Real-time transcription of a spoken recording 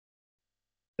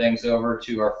things over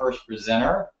to our first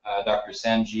presenter, Dr.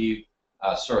 Sanjeev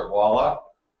Suratwala,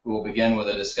 who will begin with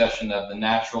a discussion of the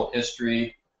natural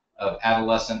history of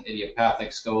adolescent idiopathic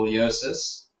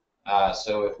scoliosis.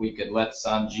 So if we could let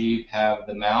Sanjeev have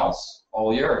the mouse,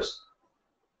 all yours.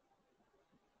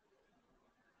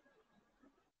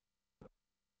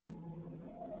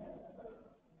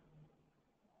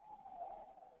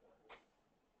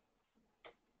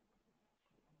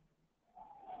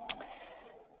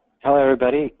 Hello,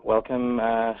 everybody. Welcome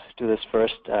to this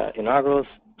first inaugural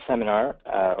seminar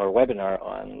or webinar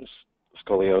on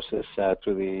scoliosis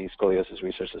through the Scoliosis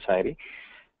Research Society.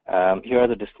 Here are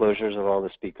the disclosures of all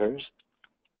the speakers.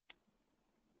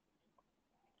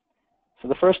 So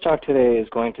the first talk today is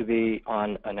going to be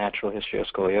on a natural history of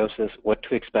scoliosis, what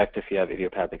to expect if you have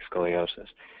idiopathic scoliosis.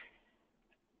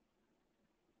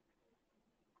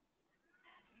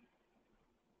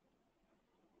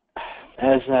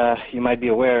 As you might be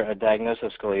aware, a diagnosis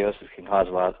of scoliosis can cause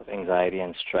a lot of anxiety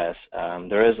and stress.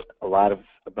 There is a lot of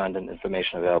abundant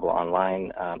information available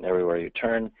online everywhere you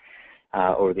turn.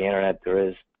 Over the internet, there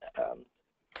is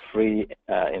free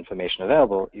information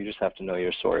available. You just have to know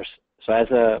your source. So as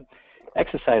a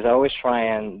exercise, I always try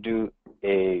and do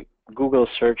a Google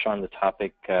search on the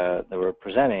topic that we're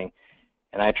presenting,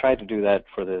 and I tried to do that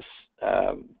for this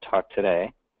talk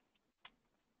today.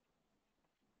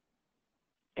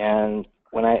 And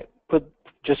when I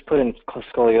just put in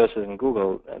scoliosis in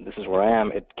Google, and this is where I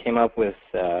am, it came up with,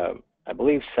 I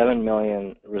believe, 7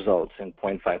 million results in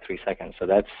 0.53 seconds. So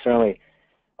that's certainly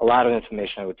a lot of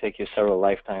information. It would take you several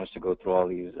lifetimes to go through all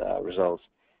these results.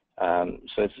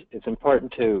 So it's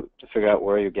important to figure out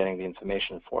where you're getting the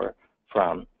information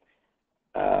from.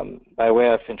 By way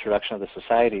of introduction of the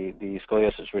society, the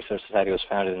Scoliosis Research Society was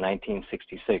founded in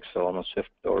 1966, so almost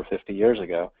over 50 years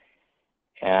ago.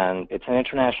 And it's an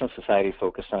international society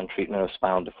focused on treatment of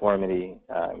spinal deformity,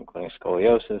 including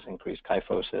scoliosis, increased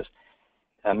kyphosis.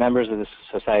 Members of this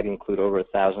society include over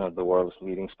 1,000 of the world's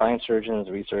leading spine surgeons,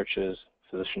 researchers,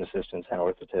 physician assistants, and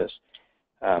orthotists,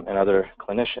 and other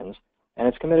clinicians. And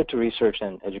it's committed to research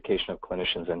and education of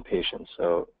clinicians and patients.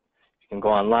 So you can go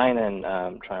online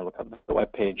and try and look up the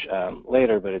webpage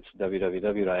later, but it's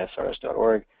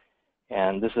www.srs.org.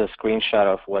 And this is a screenshot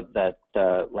of what that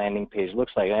landing page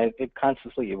looks like. And it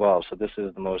constantly evolves, so this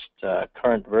is the most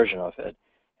current version of it.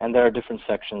 And there are different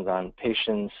sections on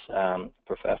patients,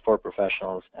 for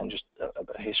professionals, and just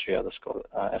a history of the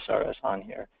SRS on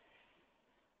here.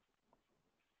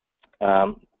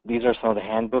 These are some of the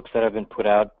handbooks that have been put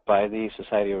out by the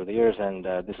society over the years, and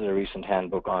this is a recent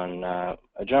handbook on,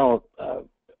 a general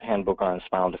handbook on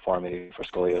spinal deformity for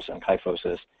scoliosis and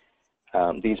kyphosis.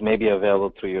 These may be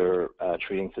available through your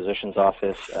treating physician's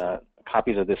office.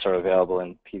 Copies of this are available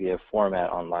in PDF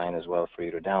format online as well for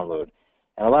you to download.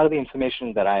 And a lot of the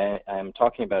information that I am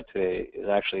talking about today is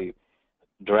actually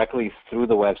directly through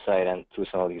the website and through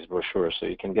some of these brochures, so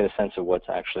you can get a sense of what's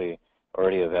actually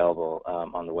already available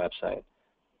on the website.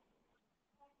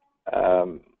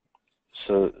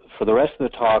 So for the rest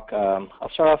of the talk, I'll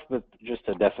start off with just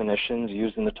the definitions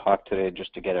used in the talk today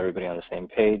just to get everybody on the same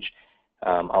page.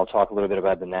 I'll talk a little bit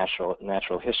about the natural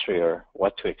history, or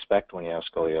what to expect when you have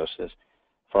scoliosis,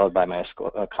 followed by my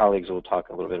colleagues who will talk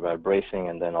a little bit about bracing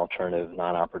and then alternative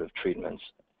non-operative treatments.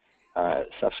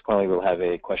 Subsequently, we'll have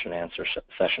a question and answer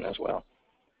session as well.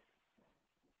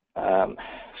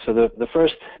 So the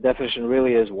first definition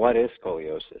really is, what is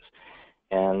scoliosis?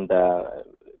 And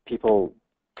people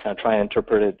kind of try and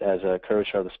interpret it as a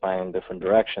curvature of the spine in different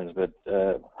directions, but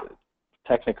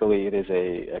technically, it is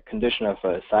a condition of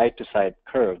a side-to-side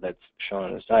curve that's shown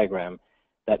in this diagram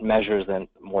that measures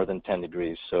more than 10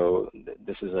 degrees. So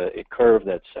this is a curve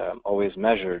that's always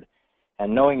measured.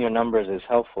 And knowing your numbers is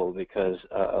helpful because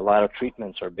a lot of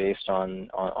treatments are based on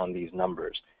these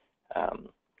numbers.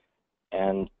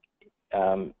 And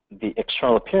the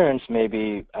external appearance may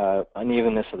be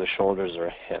unevenness of the shoulders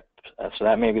or hip. So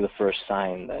that may be the first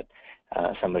sign that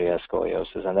somebody has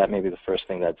scoliosis, and that may be the first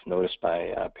thing that's noticed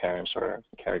by parents or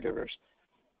caregivers,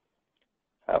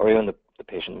 or even the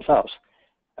patient themselves.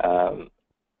 On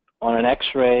an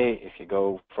X-ray, if you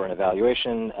go for an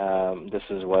evaluation, this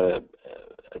is what a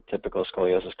typical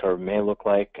scoliosis curve may look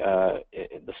like.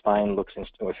 The spine looks,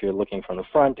 if you're looking from the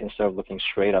front, instead of looking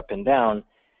straight up and down,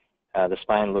 the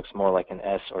spine looks more like an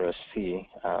S or a C,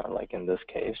 like in this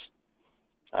case.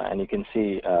 And you can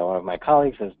see one of my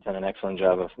colleagues has done an excellent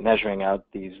job of measuring out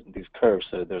these curves.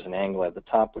 So there's an angle at the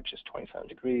top, which is 27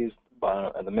 degrees.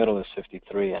 Bottom, at the middle is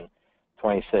 53 and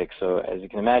 26. So as you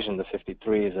can imagine, the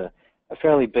 53 is a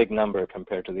fairly big number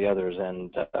compared to the others,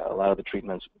 and a lot of the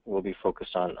treatments will be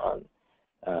focused on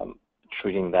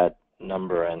treating that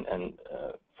number and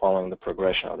following the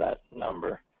progression of that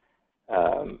number.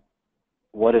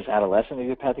 What is adolescent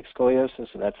idiopathic scoliosis?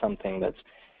 So that's something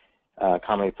that's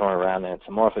commonly thrown around, and it's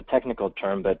more of a technical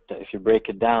term, but if you break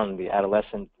it down, the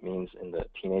adolescent means in the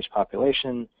teenage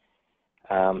population,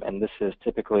 and this is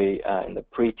typically in the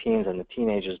preteens and the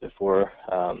teenagers before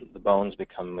the bones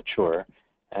become mature,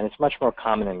 and it's much more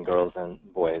common in girls than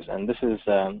boys, and this is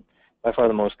by far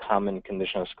the most common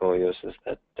condition of scoliosis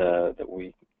that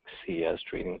we see as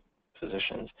treating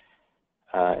physicians.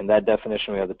 In that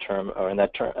definition, we have the term, or in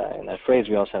that phrase,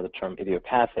 we also have the term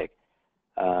idiopathic,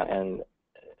 and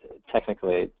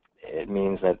technically, it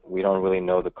means that we don't really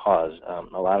know the cause.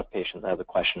 A lot of patients have the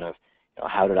question of,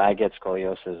 how did I get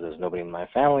scoliosis? There's nobody in my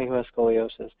family who has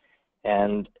scoliosis,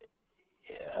 and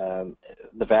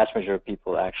the vast majority of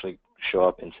people actually show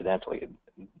up incidentally.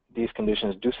 These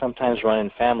conditions do sometimes run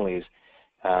in families,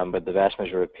 but the vast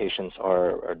majority of patients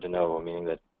are de novo, meaning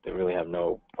that they really have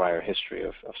no prior history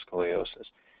of scoliosis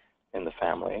in the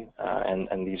family,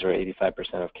 and these are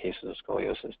 85% of cases of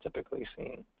scoliosis typically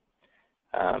seen.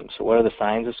 So what are the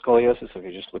signs of scoliosis? If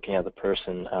you're just looking at the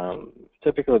person,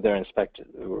 typically they're inspected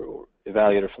or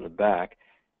evaluated from the back,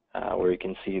 where you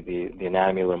can see the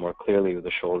anatomy a little more clearly with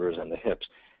the shoulders and the hips.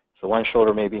 So one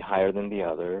shoulder may be higher than the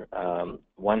other.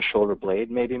 One shoulder blade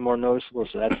may be more noticeable,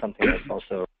 so that's something that's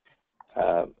also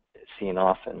seen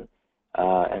often.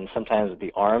 And sometimes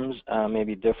the arms may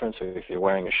be different, so if you're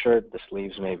wearing a shirt, the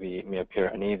sleeves may appear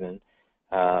uneven.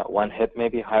 One hip may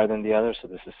be higher than the other, so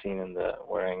this is seen in the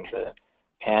wearing the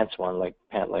pants. One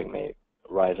pant leg may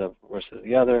rise up versus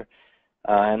the other.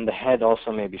 And the head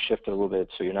also may be shifted a little bit,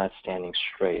 so you're not standing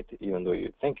straight, even though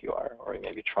you think you are, or you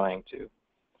may be trying to.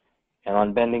 And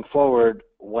on bending forward,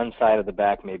 one side of the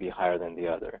back may be higher than the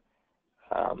other.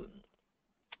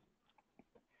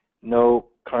 No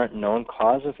current known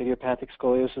cause of idiopathic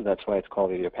scoliosis. That's why it's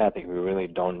called idiopathic. We really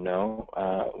don't know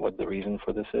what the reason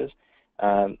for this is.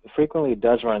 Frequently, it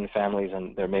does run in families,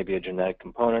 and there may be a genetic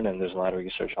component, and there's a lot of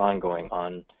research ongoing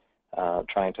on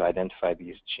trying to identify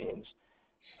these genes.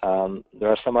 There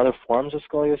are some other forms of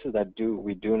scoliosis that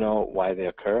we do know why they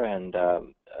occur, and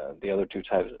the other two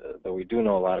types that we do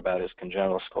know a lot about is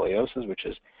congenital scoliosis, which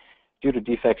is due to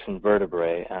defects in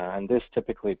vertebrae, and this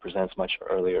typically presents much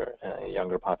earlier in a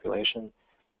younger population.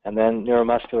 And then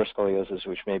neuromuscular scoliosis,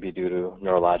 which may be due to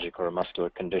neurologic or muscular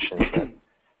conditions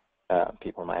that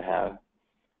people might have.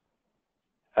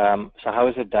 So how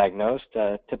is it diagnosed?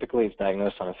 Typically, it's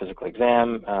diagnosed on a physical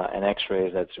exam and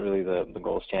x-rays. That's really the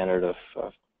gold standard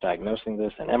of diagnosing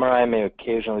this. And MRI may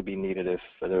occasionally be needed if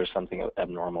there is something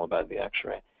abnormal about the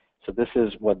x-ray. So this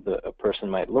is what a person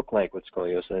might look like with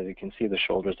scoliosis. As you can see, the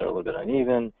shoulders are a little bit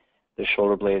uneven. The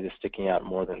shoulder blade is sticking out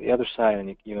more than the other side,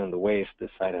 and even the waist, this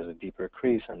side has a deeper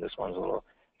crease, and this one's a little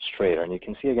straighter. And you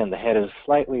can see, again, the head is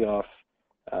slightly off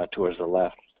towards the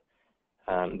left.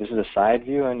 This is a side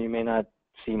view, and you may not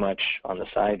see much on the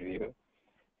side view.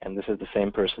 And this is the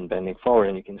same person bending forward,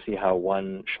 and you can see how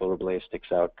one shoulder blade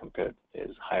sticks out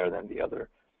is higher than the other.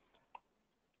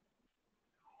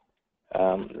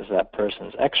 This is that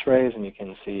person's x-rays, and you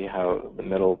can see how the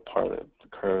middle part of the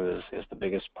curve is the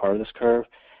biggest part of this curve.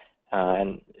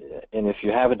 And if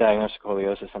you have a diagnosed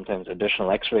scoliosis, sometimes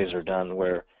additional x-rays are done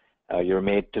where you're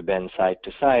made to bend side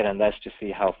to side, and that's to see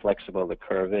how flexible the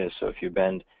curve is. So if you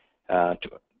bend to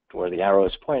where the arrow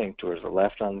is pointing towards the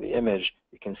left on the image,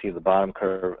 you can see the bottom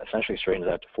curve essentially straightens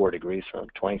out to 4 degrees from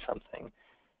 20-something.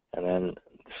 And then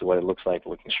this is what it looks like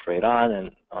looking straight on,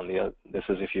 and on the other, this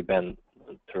is if you bend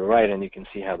to the right, and you can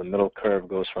see how the middle curve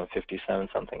goes from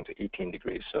 57-something to 18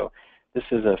 degrees. So this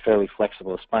is a fairly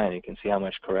flexible spine. You can see how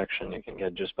much correction you can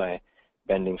get just by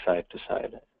bending side to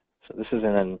side. So this is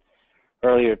in an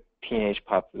earlier teenage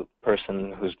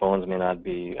person whose bones may not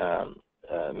be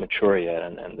mature yet,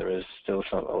 and there is still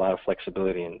a lot of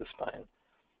flexibility in the spine.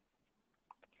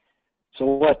 So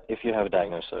what if you have a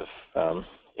diagnosis of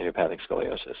idiopathic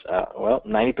scoliosis? Well,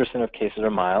 90% of cases are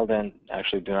mild and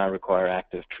actually do not require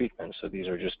active treatment. So these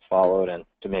are just followed and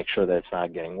to make sure that it's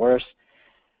not getting worse.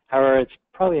 However, it's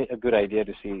probably a good idea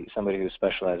to see somebody who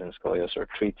specializes in scoliosis or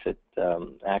treats it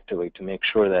actively to make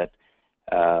sure that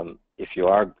if you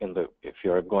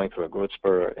are going through a growth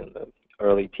spur in the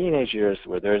early teenage years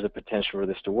where there is a potential for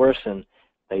this to worsen,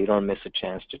 that you don't miss a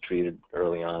chance to treat it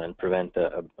early on and prevent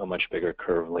a much bigger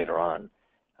curve later on.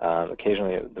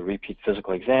 Occasionally, the repeat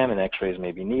physical exam and x-rays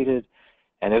may be needed.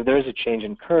 And if there is a change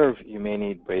in curve, you may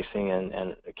need bracing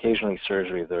and occasionally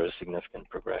surgery if there is significant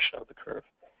progression of the curve.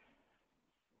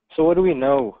 So what do we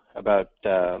know about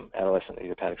adolescent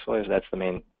idiopathic scoliosis? That's the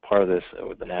main part of this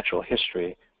with the natural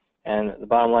history. And the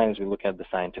bottom line is we look at the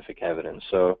scientific evidence.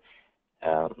 So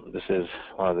This is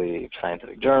one of the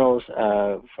scientific journals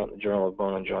from the Journal of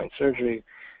Bone and Joint Surgery,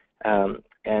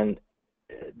 and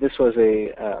this is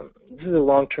a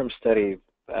long-term study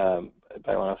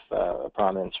by one of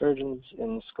prominent surgeons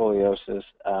in scoliosis,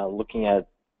 looking at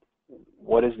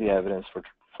what is the evidence for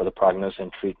the prognosis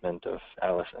and treatment of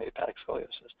adolescent idiopathic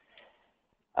scoliosis.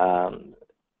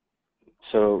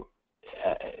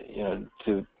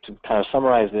 To kind of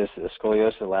summarize this,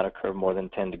 scoliosis, lattice curve more than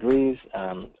 10 degrees,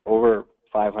 over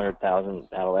 500,000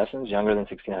 adolescents younger than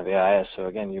 16 have AIS. So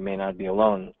again, you may not be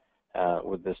alone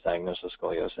with this diagnosis of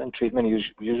scoliosis. And treatment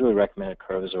usually recommended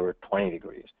curve is over 20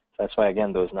 degrees. So that's why,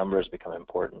 again, those numbers become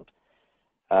important.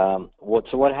 So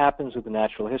what happens with the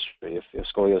natural history if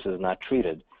scoliosis is not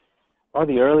treated? One of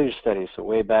the earlier studies, so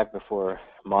way back before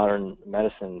modern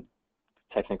medicine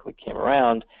technically came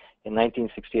around, in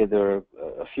 1968 there were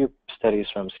a few studies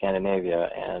from Scandinavia,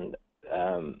 and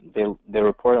they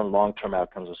report on long-term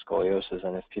outcomes of scoliosis.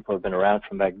 And if people have been around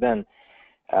from back then,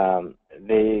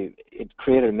 it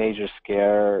created a major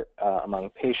scare among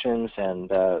patients, and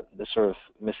the sort of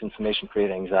misinformation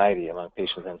created anxiety among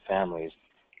patients and families,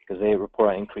 because they report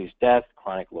on increased death,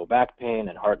 chronic low back pain,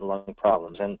 and heart and lung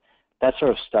problems. And that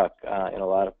sort of stuck in a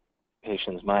lot of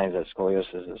patients' minds, that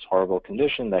scoliosis is this horrible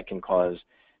condition that can cause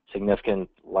significant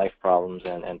life problems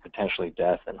and potentially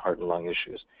death and heart and lung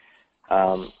issues.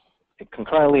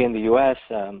 Concurrently in the U.S.,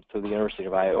 through the University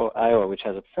of Iowa, which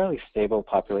has a fairly stable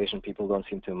population, people don't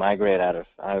seem to migrate out of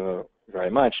Iowa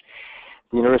very much,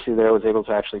 the university there was able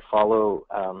to actually follow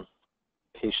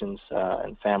patients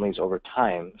and families over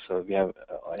time. So we have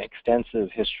an extensive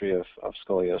history of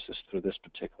scoliosis through this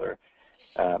particular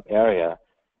area.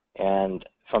 And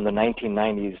from the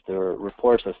 1990s, there were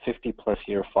reports of 50-plus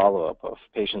year follow-up of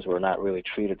patients who were not really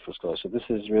treated for scoliosis. So this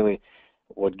is really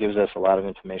what gives us a lot of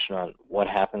information on what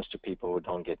happens to people who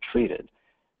don't get treated.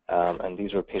 And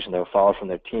these were patients that were followed from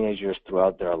their teenage years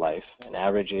throughout their life. An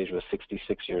average age was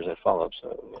 66 years at follow-up,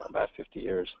 so about 50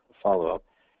 years of follow-up.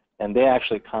 And they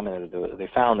actually commented, they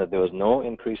found that there was no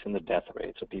increase in the death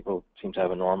rate, so people seem to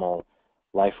have a normal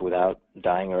life without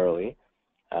dying early.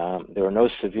 There were no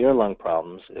severe lung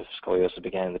problems if scoliosis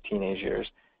began in the teenage years.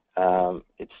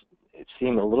 It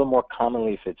seemed a little more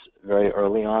commonly if it's very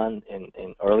early on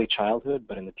in early childhood,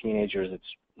 but in the teenage years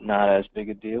it's not as big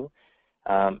a deal.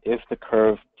 If the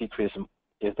curve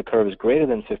is greater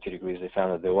than 50 degrees, they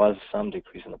found that there was some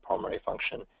decrease in the pulmonary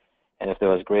function. And if there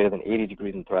was greater than 80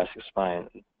 degrees in the thoracic spine,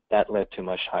 that led to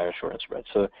much higher shortness spread.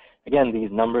 So again, these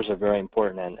numbers are very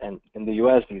important. And in the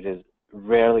U.S. these days,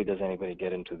 rarely does anybody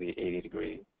get into the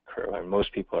 80-degree curve. I mean,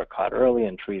 most people are caught early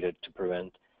and treated to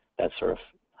prevent that sort of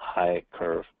high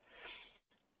curve.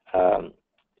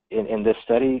 In this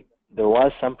study, there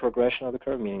was some progression of the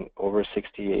curve, meaning over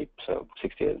 68. So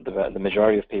 68, the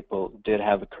majority of people did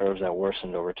have the curves that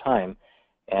worsened over time.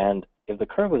 And if the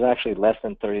curve was actually less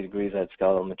than 30 degrees at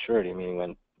skeletal maturity, meaning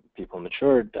when people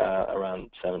matured around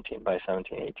 17,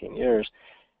 18 years,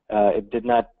 it did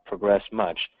not progress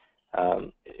much.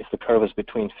 If the curve was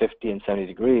between 50 and 70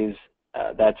 degrees,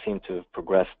 that seemed to have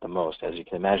progressed the most. As you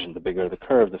can imagine, the bigger the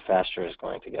curve, the faster it's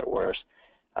going to get worse.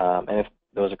 And if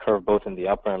there was a curve both in the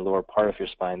upper and lower part of your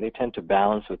spine, they tend to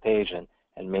balance with age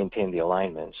and maintain the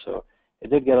alignment. So it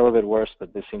did get a little bit worse,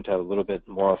 but they seem to have a little bit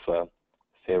more of a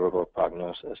favorable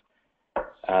prognosis.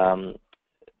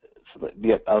 So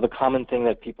the other common thing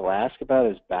that people ask about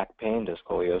is back pain. Does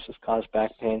scoliosis cause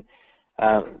back pain?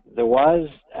 There was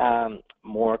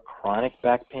more chronic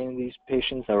back pain in these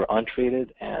patients that were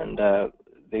untreated, and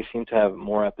they seem to have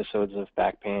more episodes of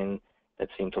back pain that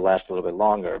seemed to last a little bit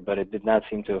longer, but it did not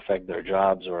seem to affect their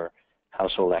jobs or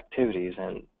household activities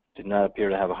and did not appear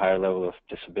to have a higher level of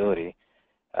disability.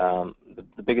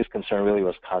 The biggest concern really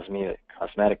was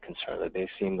cosmetic concern, that they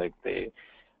seemed like they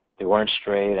weren't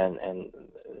straight, and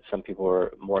some people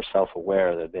were more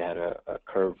self-aware that they had a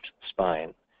curved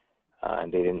spine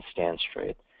and they didn't stand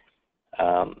straight.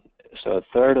 So a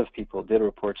third of people did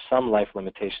report some life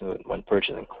limitation when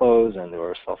purchasing clothes, and they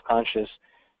were self-conscious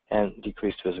and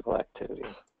decreased physical activity.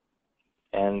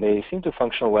 And they seemed to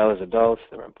function well as adults.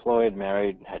 They were employed,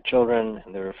 married, had children,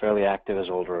 and they were fairly active as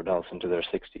older adults into their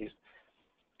 60s.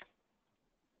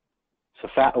 So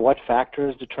what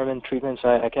factors determine treatment? So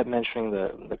I kept mentioning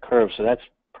the curve. So that's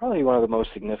probably one of the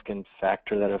most significant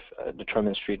factors that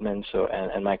determines treatment. So,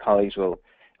 and my colleagues will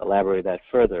elaborate that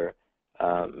further.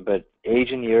 But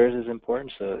age and years is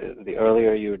important. So the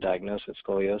earlier you are diagnosed with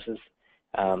scoliosis,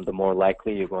 the more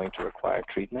likely you're going to require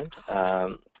treatment.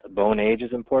 Bone age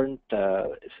is important.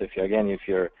 So if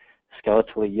you're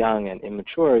skeletally young and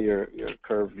immature, your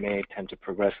curve may tend to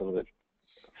progress a little bit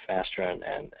faster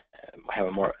and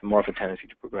have more of a tendency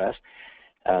to progress.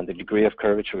 the degree of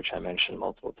curvature, which I mentioned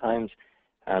multiple times,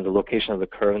 and the location of the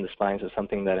curve in the spine. So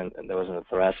something that that was in the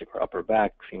thoracic or upper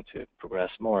back seemed to progress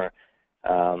more.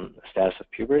 Status of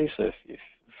puberty. So if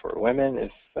for women,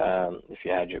 if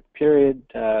you had your period,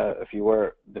 if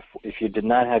you did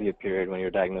not have your period when you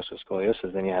were diagnosed with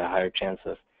scoliosis, then you had a higher chance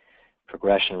of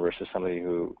progression versus somebody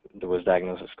who was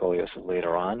diagnosed with scoliosis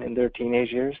later on in their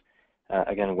teenage years.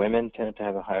 Again, women tend to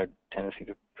have a higher tendency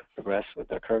to progress with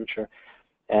their curvature,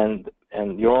 and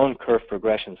your own curve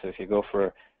progression. So if you go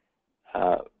for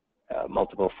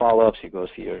multiple follow-ups, you go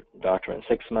see your doctor in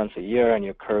 6 months, a year, and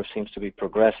your curve seems to be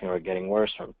progressing or getting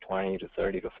worse from 20 to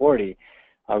 30 to 40.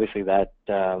 Obviously, that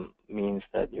means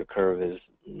that your curve is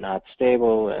not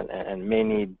stable and may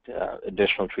need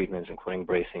additional treatments, including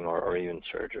bracing or even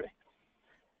surgery.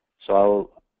 So I'll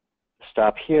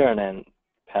stop here and then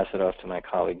pass it off to my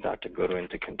colleague, Dr. Goodwin,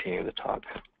 to continue the talk.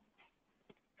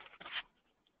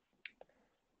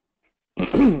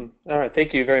 All right,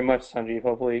 thank you very much, Sanjeev.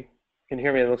 Hopefully you can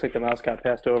hear me. It looks like the mouse got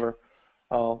passed over.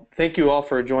 Thank you all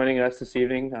for joining us this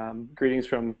evening. Greetings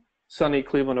from sunny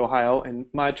Cleveland, Ohio, and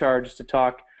my charge is to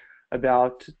talk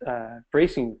about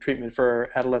bracing treatment for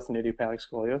adolescent idiopathic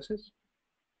scoliosis.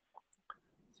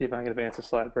 See if I can advance the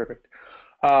slide. Perfect.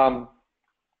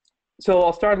 So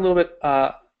I'll start a little bit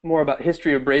more about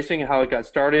history of bracing and how it got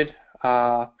started,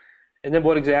 and then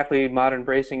what exactly modern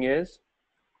bracing is,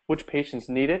 which patients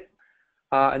need it,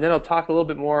 and then I'll talk a little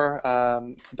bit more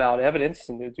about evidence,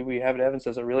 and do we have evidence,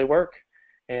 does it really work,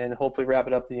 and hopefully wrap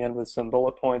it up at the end with some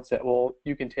bullet points that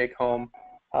you can take home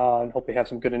and hopefully have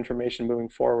some good information moving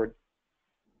forward.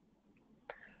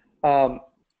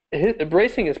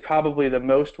 Bracing is probably the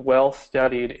most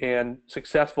well-studied and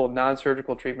successful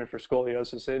non-surgical treatment for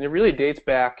scoliosis, and it really dates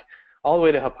back all the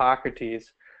way to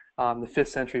Hippocrates, the 5th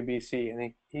century BC,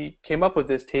 and he came up with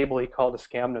this table he called a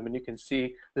scamnum, and you can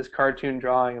see this cartoon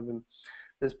drawing of him,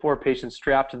 this poor patient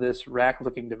strapped to this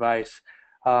rack-looking device.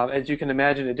 As you can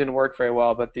imagine, it didn't work very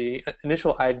well, but the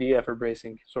initial idea for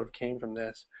bracing sort of came from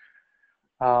this.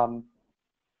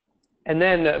 And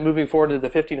then moving forward to the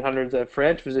 1500s, a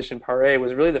French physician, Paré,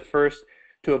 was really the first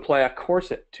to apply a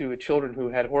corset to children who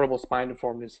had horrible spine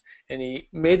deformities, and he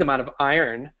made them out of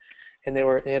iron, and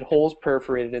they had holes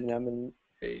perforated in them, and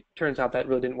it turns out that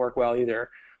really didn't work well either.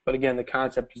 But again, the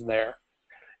concept is there.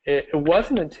 It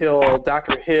wasn't until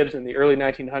Dr. Hibbs in the early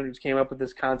 1900s came up with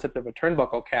this concept of a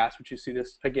turnbuckle cast, which you see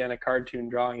this, again, a cartoon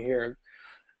drawing here,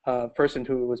 a person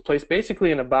who was placed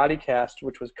basically in a body cast,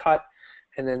 which was cut,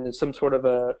 and then some sort of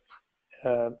a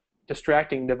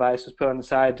distracting device was put on the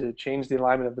side to change the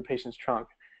alignment of the patient's trunk.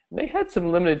 And they had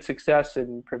some limited success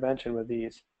in prevention with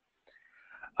these.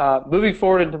 Moving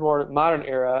forward into more modern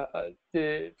era,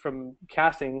 from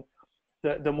casting,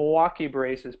 the Milwaukee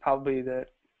brace is probably the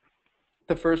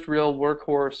first real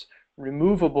workhorse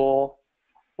removable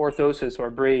orthosis or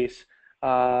brace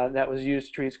that was used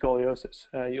to treat scoliosis.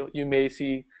 You may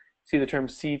see the term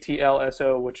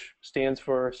CTLSO, which stands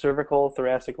for cervical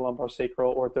thoracic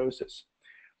lumbosacral orthosis.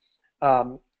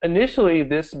 Initially,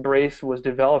 this brace was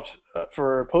developed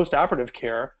for post-operative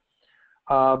care,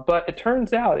 but it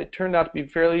turned out to be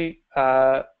fairly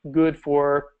good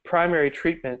for primary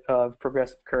treatment of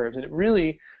progressive curves, and it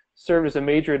really served as a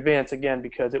major advance, again,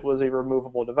 because it was a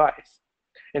removable device,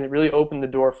 and it really opened the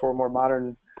door for more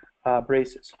modern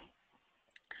braces.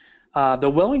 The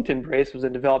Wellington brace was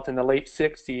developed in the late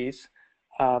 60s,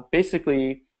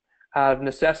 basically out of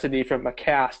necessity from a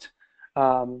cast.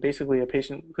 Basically, a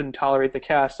patient couldn't tolerate the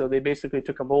cast, so they basically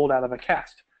took a mold out of a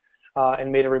cast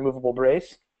and made a removable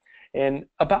brace. And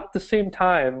about the same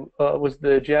time was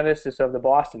the genesis of the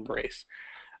Boston brace.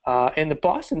 And the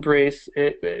Boston brace,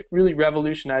 it really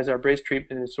revolutionized our brace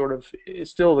treatment, and is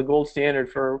still the gold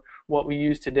standard for what we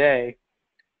use today.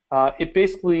 It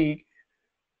basically,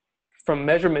 from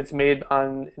measurements made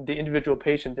on the individual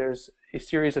patient, there's a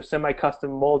series of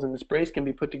semi-custom molds, and this brace can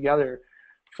be put together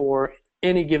for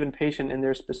any given patient in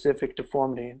their specific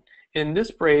deformity. And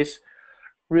this brace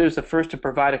really was the first to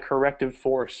provide a corrective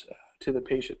force to the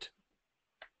patient.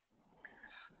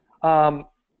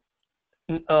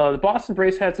 The Boston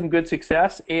brace had some good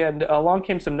success, and along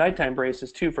came some nighttime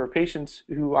braces too for patients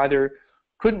who either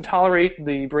couldn't tolerate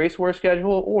the brace wear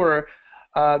schedule or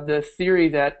the theory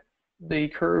that the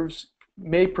curves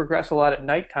may progress a lot at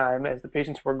nighttime as the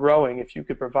patients were growing. If you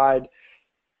could provide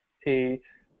a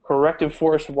corrective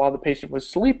force while the patient was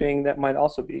sleeping, that might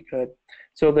also be good.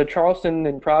 So the Charleston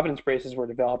and Providence braces were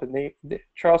developed, and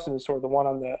Charleston is sort of the one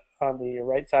on the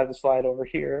right side of the slide over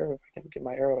here. If I can get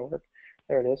my arrow to work,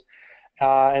 there it is.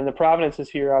 And the Providence is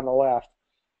here on the left.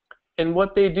 And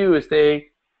what they do is they,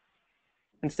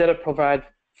 instead of provide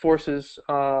forces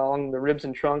along the ribs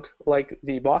and trunk like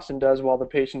the Boston does while the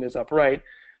patient is upright.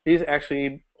 These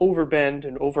actually overbend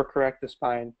and overcorrect the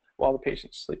spine while the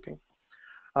patient's sleeping.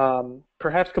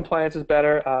 Perhaps compliance is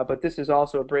better, but this is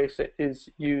also a brace that is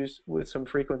used with some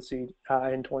frequency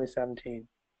in 2017.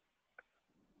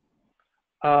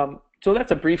 So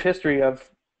that's a brief history of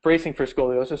bracing for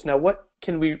scoliosis. Now, what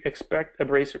can we expect a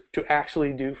brace to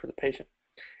actually do for the patient?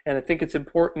 And I think it's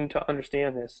important to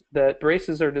understand this, that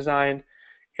braces are designed,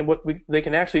 and what they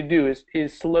can actually do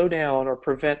is slow down or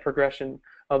prevent progression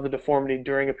of the deformity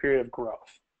during a period of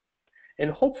growth,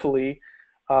 and hopefully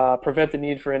prevent the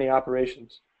need for any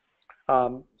operations.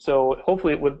 So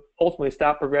hopefully it would ultimately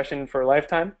stop progression for a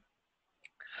lifetime.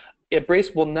 A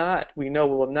brace will not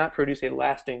produce a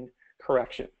lasting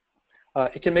correction.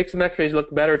 It can make some x-rays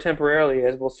look better temporarily,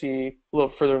 as we'll see a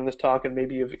little further in this talk, and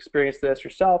maybe you've experienced this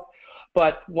yourself.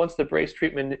 But once the brace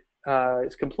treatment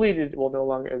is completed, it will no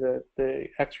longer, the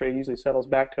x-ray usually settles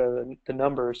back to the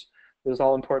numbers, those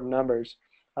all-important numbers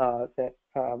that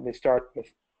they start with.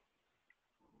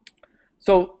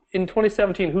 So in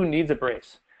 2017, who needs a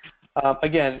brace?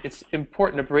 Again, it's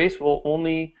important. A brace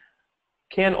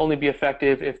can only be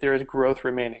effective if there is growth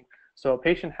remaining. So a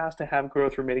patient has to have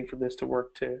growth remaining for this to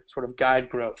work to sort of guide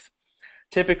growth.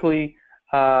 Typically,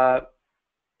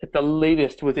 at the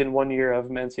latest within 1 year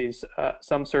of menses,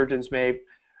 some surgeons may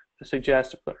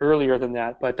suggest earlier than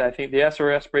that, but I think the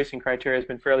SRS bracing criteria has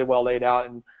been fairly well laid out,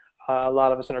 and a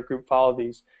lot of us in our group follow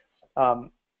these.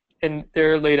 And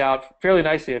they're laid out fairly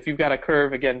nicely. If you've got a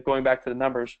curve, again, going back to the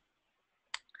numbers,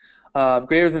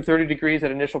 greater than 30 degrees at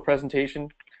initial presentation,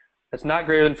 that's not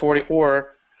greater than 40,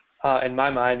 or in my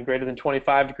mind, greater than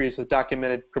 25 degrees with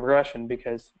documented progression,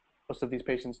 because most of these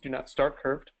patients do not start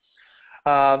curved.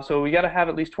 So we got to have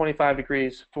at least 25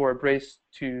 degrees for brace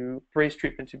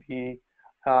treatment to be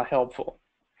helpful.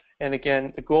 And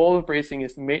again, the goal of bracing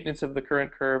is maintenance of the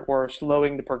current curve or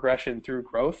slowing the progression through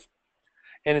growth.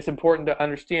 And it's important to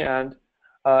understand,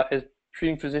 as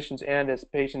treating physicians and as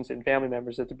patients and family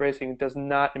members, that the bracing does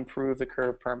not improve the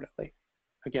curve permanently.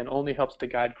 Again, only helps to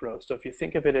guide growth. So if you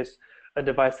think of it as a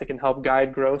device that can help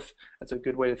guide growth, that's a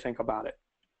good way to think about it.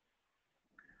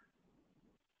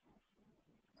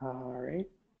 All right.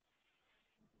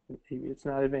 Maybe it's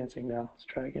not advancing now. Let's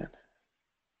try again.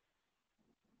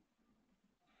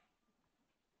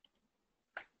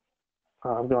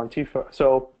 I'm going too far.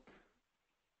 So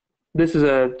this is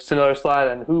another slide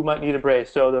on who might need a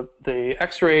brace. So the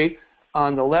x-ray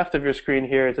on the left of your screen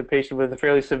here is a patient with a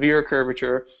fairly severe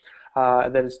curvature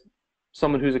that is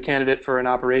someone who's a candidate for an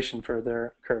operation for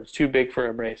their curves, too big for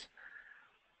a brace.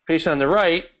 Patient on the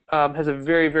right has a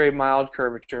very, very mild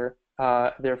curvature.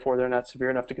 Therefore, they're not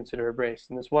severe enough to consider a brace.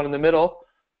 And this one in the middle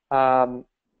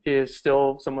is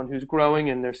still someone who's growing,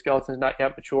 and their skeleton is not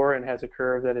yet mature and has a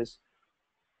curve that is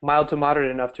mild to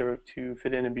moderate enough to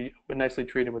fit in and be nicely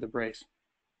treated with a brace.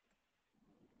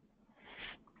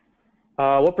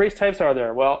 What brace types are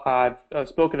there? Well, I've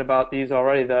spoken about these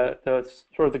already.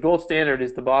 Sort of the gold standard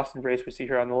is the Boston brace we see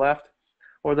here on the left,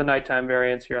 or the nighttime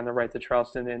variants here on the right, the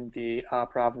Charleston and the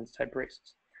Providence type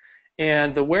braces.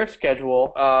 And the wear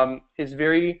schedule is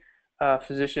very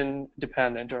physician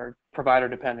dependent or provider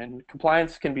dependent.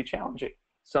 Compliance can be challenging.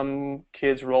 Some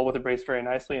kids roll with a brace very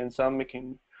nicely, and some it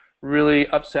can really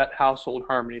upset household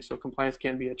harmony. So compliance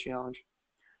can be a challenge.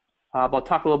 But I'll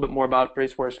talk a little bit more about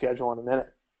brace wear schedule in a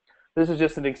minute. This is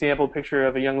just an example picture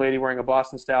of a young lady wearing a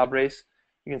Boston style brace.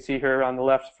 You can see her on the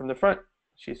left from the front.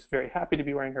 She's very happy to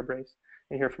be wearing her brace.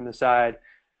 And here from the side.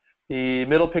 The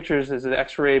middle pictures is an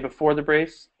x-ray before the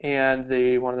brace, and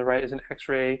the one on the right is an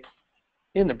x-ray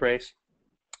in the brace.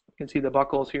 You can see the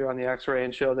buckles here on the x-ray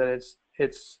and show that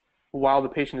it's while the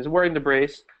patient is wearing the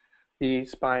brace, the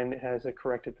spine has a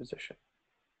corrected position.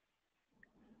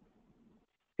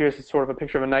 Here's sort of a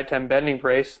picture of a nighttime bending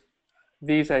brace.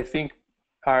 These, I think,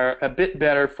 are a bit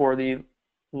better for the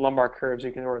lumbar curves,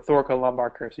 or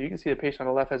thoracolumbar curves. So you can see the patient on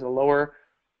the left has a lower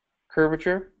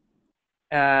curvature,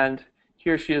 and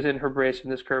here she is in her brace,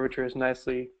 and this curvature is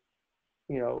nicely,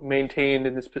 maintained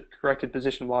in this corrected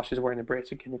position while she's wearing the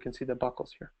brace. Again, you can see the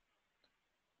buckles here.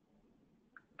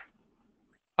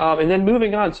 And then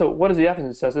moving on, so what is the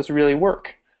evidence? Does this really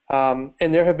work? And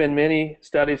there have been many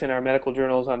studies in our medical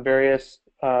journals on various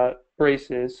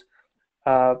braces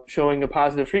showing a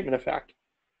positive treatment effect,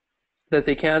 that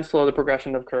they can slow the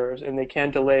progression of curves, and they can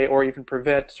delay or even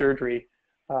prevent surgery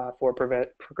for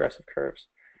progressive curves.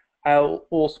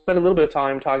 We'll spend a little bit of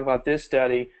time talking about this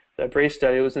study, the brace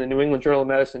study. It was in the New England Journal of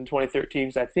Medicine in 2013,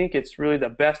 because I think it's really the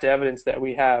best evidence that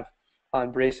we have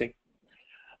on bracing.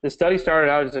 The study started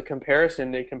out as a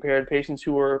comparison. They compared patients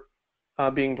who were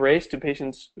being braced to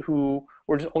patients who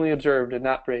were just only observed and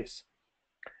not braced.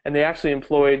 And they actually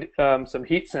employed some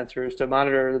heat sensors to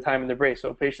monitor the time in the brace.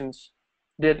 So patients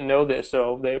didn't know this,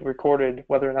 so they recorded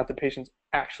whether or not the patients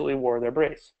actually wore their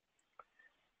brace.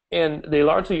 And they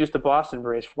largely used the Boston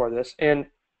brace for this. And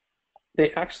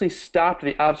they actually stopped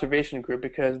the observation group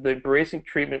because the bracing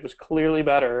treatment was clearly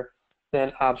better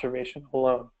than observation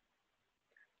alone.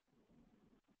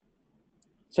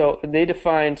 So they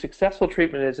defined successful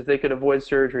treatment as if they could avoid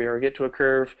surgery or get to a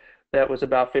curve that was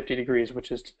about 50 degrees,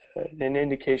 which is an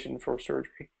indication for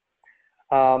surgery.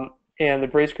 And the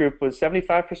brace group was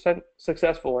 75%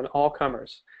 successful in all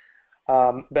comers,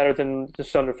 better than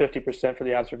just under 50% for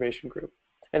the observation group.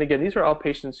 And again, these are all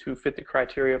patients who fit the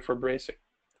criteria for bracing.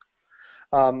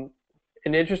 An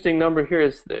interesting number here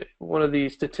is that one of the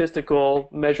statistical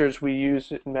measures we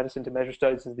use in medicine to measure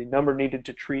studies is the number needed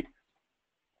to treat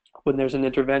when there's an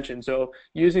intervention. So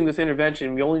using this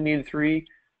intervention,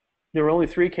 there were only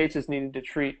 3 cases needed to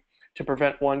treat to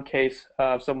prevent 1 case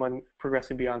of someone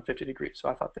progressing beyond 50 degrees. So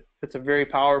I thought that it's a very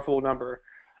powerful number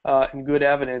and good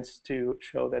evidence to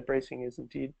show that bracing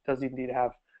does indeed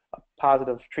have a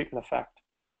positive treatment effect.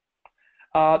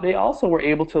 They also were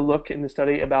able to look in the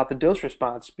study about the dose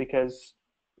response, because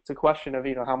it's a question of,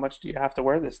 how much do you have to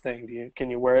wear this thing? Can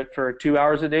you wear it for 2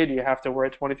 hours a day? Do you have to wear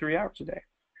it 23 hours a day?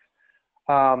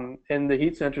 And the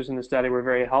heat sensors in the study were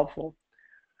very helpful.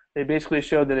 They basically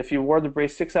showed that if you wore the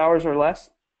brace 6 hours or less,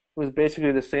 it was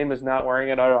basically the same as not wearing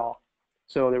it at all.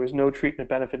 So there was no treatment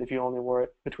benefit if you only wore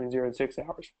it between 0 and 6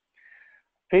 hours.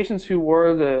 Patients who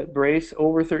wore the brace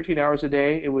over 13 hours a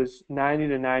day, it was 90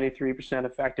 to 93%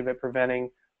 effective at preventing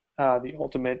the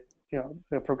ultimate,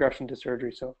 the progression to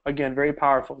surgery. So again, very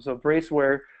powerful. So brace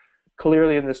wear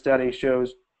clearly in the study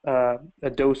shows a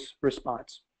dose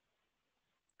response.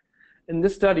 And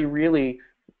this study really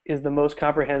is the most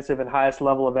comprehensive and highest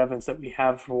level of evidence that we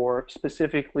have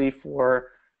specifically for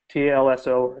TLSO,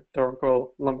 or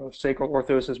thoracolumbar-sacral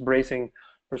orthosis bracing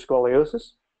for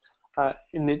scoliosis.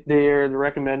 The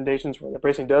recommendations were that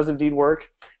bracing does indeed work,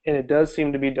 and it does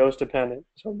seem to be dose dependent.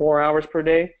 So more hours per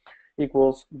day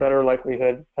equals better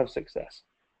likelihood of success.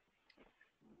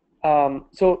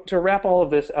 So to wrap all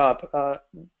of this up,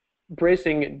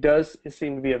 bracing does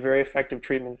seem to be a very effective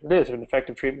treatment. It is an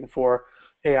effective treatment for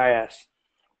AIS.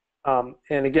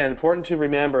 And again, important to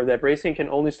remember that bracing can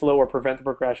only slow or prevent the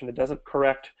progression. It doesn't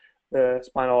correct the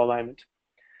spinal alignment.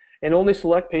 And only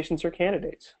select patients are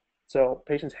candidates. So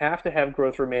patients have to have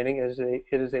growth remaining.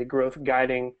 It is a growth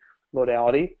guiding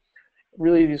modality.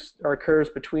 Really, these are curves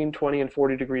between 20 and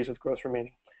 40 degrees with growth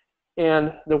remaining.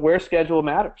 And the wear schedule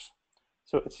matters.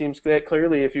 So it seems that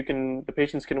clearly if the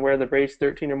patients can wear the brace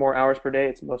 13 or more hours per day,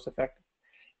 it's most effective.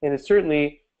 And it's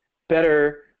certainly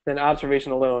better than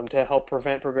observation alone to help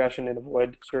prevent progression and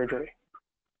avoid surgery.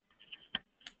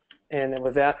 And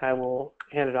with that, I will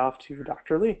hand it off to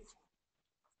Dr. Lee.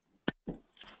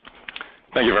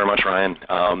 Thank you very much, Ryan.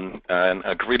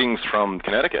 And greetings from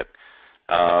Connecticut.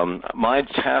 My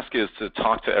task is to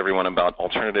talk to everyone about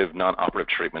alternative non-operative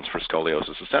treatments for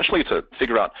scoliosis, essentially to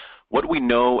figure out what we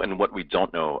know and what we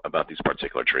don't know about these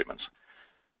particular treatments.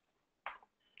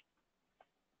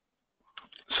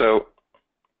 So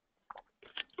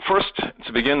first,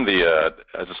 to begin the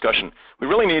discussion, we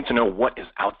really need to know what is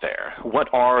out there. What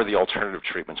are the alternative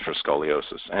treatments for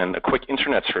scoliosis? And a quick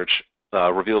internet search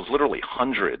reveals literally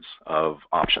hundreds of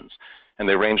options. And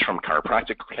they range from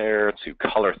chiropractic care to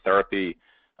color therapy,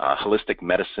 holistic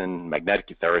medicine,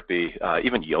 magnetic therapy,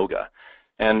 even yoga.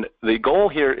 And the goal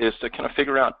here is to kind of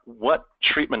figure out what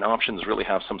treatment options really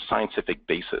have some scientific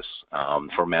basis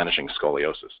for managing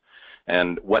scoliosis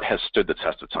and what has stood the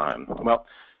test of time. Well,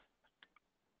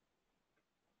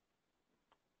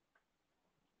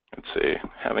 let's see,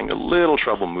 having a little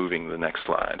trouble moving the next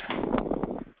slide.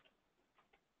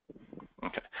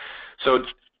 Okay, so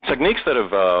techniques that have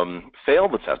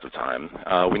failed the test of time,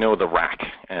 we know the rack,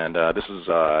 and this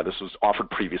was offered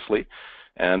previously,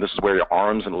 and this is where your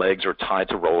arms and legs are tied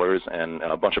to rollers, and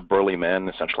a bunch of burly men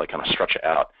essentially kind of stretch it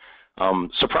out.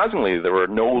 Surprisingly, there were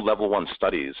no level 1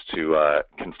 studies to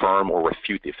confirm or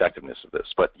refute the effectiveness of this,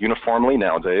 but uniformly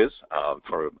nowadays,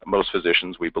 for most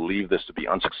physicians, we believe this to be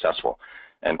unsuccessful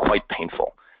and quite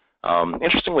painful.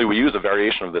 Interestingly, we use a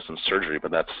variation of this in surgery,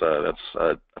 but that's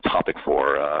a topic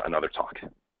for another talk.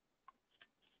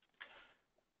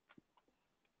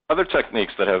 Other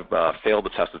techniques that have failed the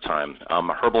test of time,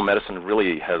 herbal medicine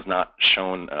really has not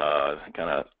shown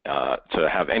to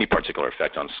have any particular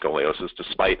effect on scoliosis,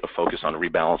 despite a focus on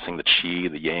rebalancing the qi,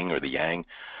 the yin, or the yang.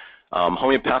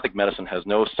 Homeopathic medicine has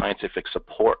no scientific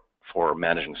support for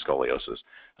managing scoliosis.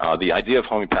 The idea of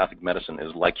homeopathic medicine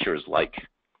is like cures like.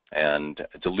 and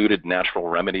diluted natural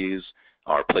remedies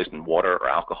are placed in water or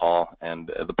alcohol.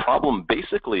 And the problem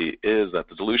basically is that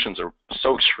the dilutions are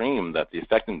so extreme that the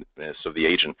effectiveness of the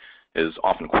agent is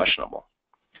often questionable.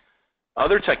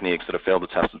 Other techniques that have failed the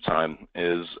test of time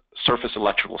is surface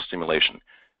electrical stimulation.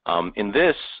 In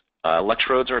this,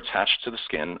 electrodes are attached to the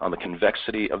skin on the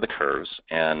convexity of the curves,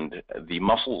 and the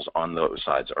muscles on those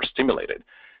sides are stimulated.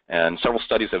 And several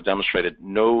studies have demonstrated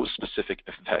no specific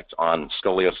effect on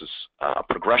scoliosis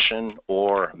progression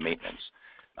or maintenance.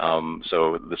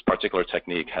 So this particular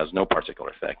technique has no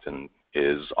particular effect and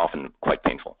is often quite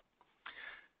painful.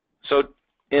 So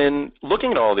in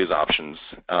looking at all these options,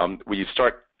 we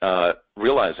start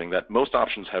realizing that most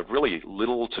options have really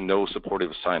little to no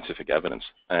supportive scientific evidence.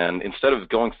 And instead of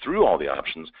going through all the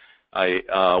options, I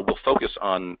will focus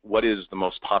on what is the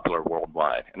most popular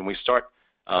worldwide. And we start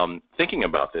thinking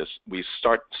about this, we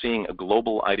start seeing a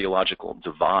global ideological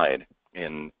divide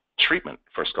in treatment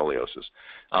for scoliosis.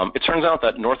 It turns out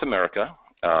that North America,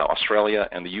 Australia,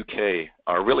 and the UK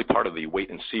are really part of the wait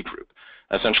and see group.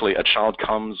 Essentially, a child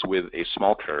comes with a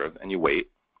small curve, and you wait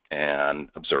and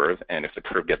observe, and if the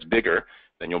curve gets bigger,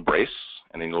 then you'll brace,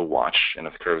 and then you'll watch, and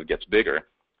if the curve gets bigger,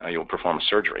 you'll perform a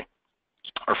surgery.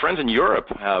 Our friends in Europe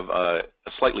have a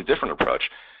slightly different approach.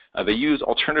 They use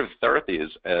alternative therapies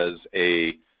as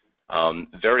a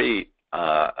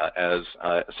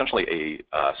essentially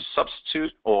a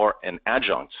substitute or an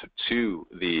adjunct to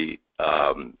the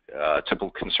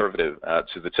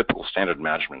typical standard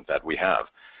management that we have.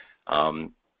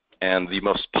 And the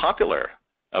most popular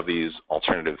of these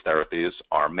alternative therapies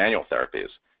are manual therapies,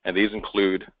 and these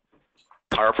include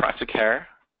chiropractic care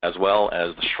as well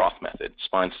as the Schroth method,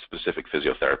 spine-specific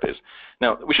physiotherapies.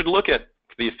 Now, we should look at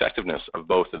the effectiveness of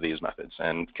both of these methods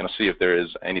and kind of see if there is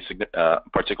any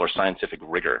particular scientific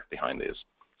rigor behind these.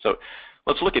 So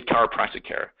let's look at chiropractic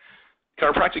care.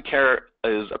 Chiropractic care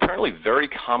is apparently very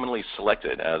commonly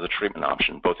selected as a treatment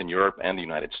option, both in Europe and the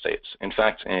United States. In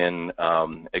fact, in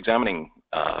examining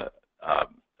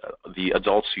the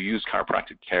adults who used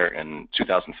chiropractic care in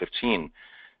 2015,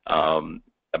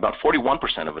 about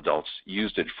 41% of adults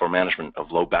used it for management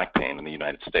of low back pain in the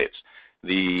United States.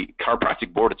 The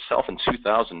chiropractic board itself in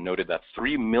 2000 noted that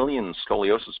 3 million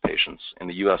scoliosis patients in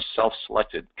the U.S.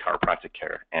 self-selected chiropractic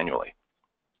care annually.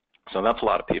 So that's a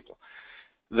lot of people.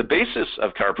 The basis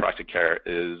of chiropractic care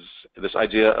is this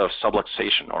idea of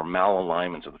subluxation or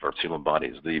malalignment of the vertebral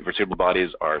bodies. The vertebral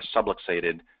bodies are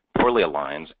subluxated, poorly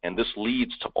aligned, and this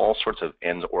leads to all sorts of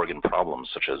end organ problems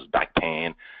such as back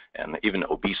pain and even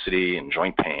obesity and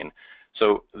joint pain.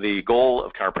 So the goal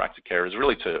of chiropractic care is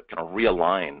really to kind of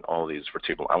realign all these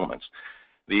vertebral elements.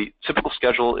 The typical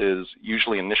schedule is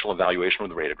usually initial evaluation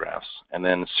with radiographs, and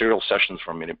then serial sessions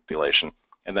for manipulation,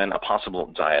 and then a possible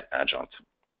diet adjunct.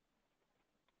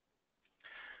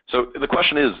 So the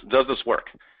question is, does this work?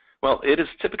 Well, it is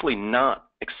typically not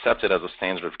accepted as a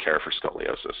standard of care for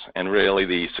scoliosis, and really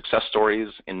the success stories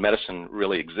in medicine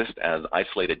really exist as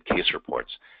isolated case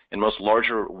reports. In most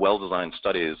larger, well-designed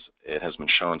studies, it has been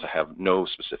shown to have no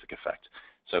specific effect.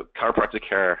 So chiropractic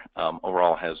care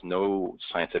overall has no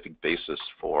scientific basis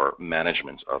for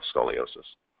management of scoliosis.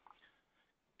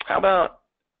 How about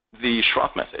the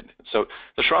Schroth method? So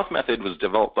the Schroth method was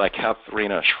developed by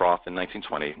Katharina Schroth in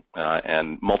 1920,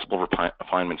 and multiple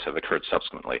refinements have occurred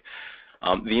subsequently.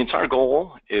 The entire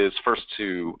goal is first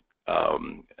to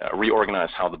reorganize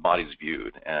how the body is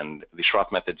viewed, and the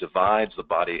Schroth method divides the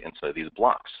body into these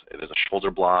blocks. There's a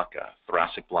shoulder block, a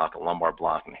thoracic block, a lumbar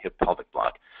block, and a hip-pelvic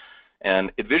block.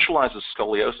 And it visualizes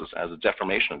scoliosis as a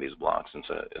deformation of these blocks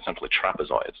into essentially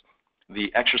trapezoids.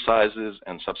 The exercises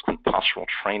and subsequent postural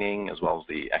training, as well as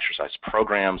the exercise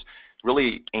programs,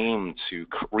 really aim to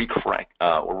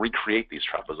recreate these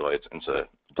trapezoids into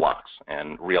blocks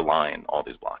and realign all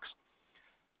these blocks.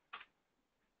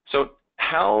 So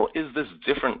how is this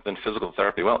different than physical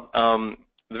therapy? Well,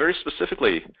 very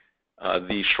specifically,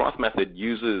 the Schroth method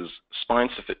uses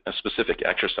spine-specific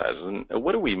exercises. And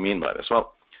what do we mean by this?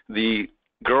 Well, the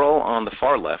girl on the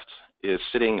far left is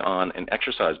sitting on an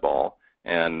exercise ball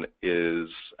and is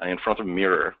in front of a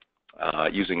mirror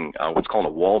using what's called a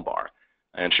wall bar.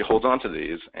 And she holds on to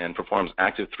these and performs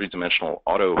active three-dimensional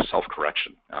auto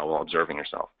self-correction while observing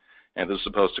herself. And this is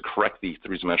supposed to correct the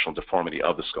three-dimensional deformity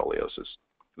of the scoliosis.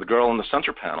 The girl in the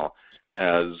center panel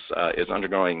is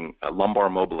undergoing lumbar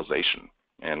mobilization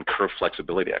and curve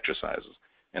flexibility exercises.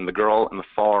 And the girl in the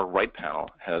far right panel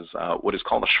has what is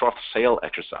called a Schroth sail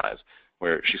exercise,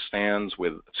 where she stands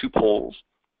with 2 poles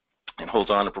and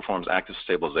holds on and performs active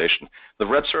stabilization. The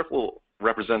red circle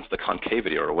represents the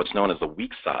concavity, or what's known as the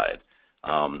weak side,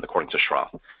 according to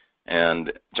Schroth.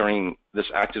 And during this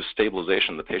active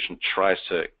stabilization, the patient tries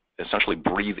to essentially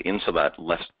breathe into that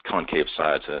left concave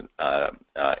side to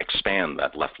expand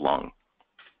that left lung.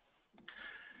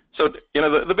 So,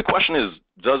 the big question is,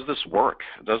 does this work?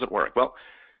 Does it work? Well,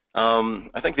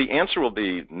 I think the answer will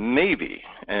be maybe,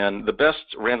 and the best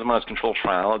randomized control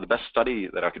trial, the best study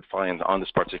that I could find on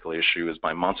this particular issue is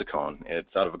by Montecone.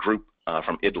 It's out of a group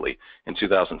from Italy in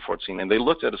 2014, and they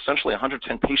looked at essentially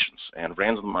 110 patients and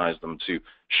randomized them to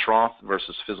Schroth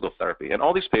versus physical therapy. And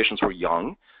all these patients were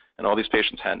young, and all these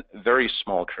patients had very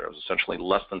small curves, essentially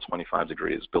less than 25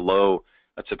 degrees, below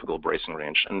a typical bracing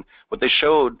range. And what they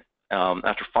showed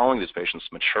after following these patients'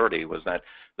 maturity was that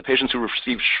the patients who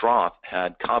received Schroth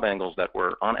had Cobb angles that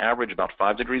were on average about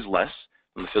 5 degrees less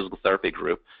than the physical therapy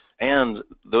group, and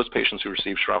those patients who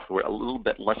received Schroth were a little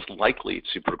bit less likely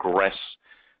to progress.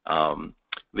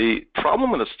 The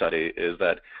problem with the study is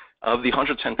that of the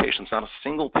 110 patients, not a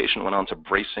single patient went on to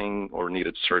bracing or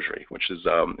needed surgery, which is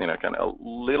kind of a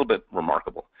little bit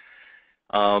remarkable.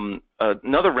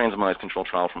 Another randomized control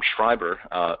trial from Schreiber,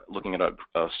 looking at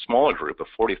a smaller group of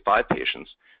 45 patients,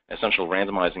 essentially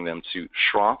randomizing them to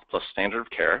Schroth plus standard of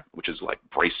care, which is like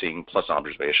bracing plus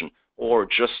observation, or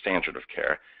just standard of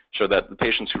care, showed that the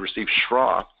patients who received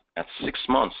Schroth at 6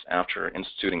 months after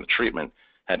instituting the treatment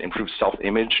had improved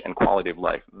self-image and quality of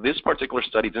life. This particular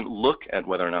study didn't look at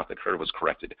whether or not the curve was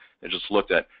corrected. It just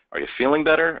looked at, are you feeling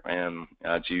better, and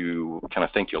do you kind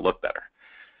of think you'll look better?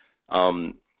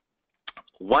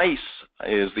 Weiss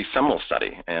is the seminal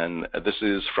study, and this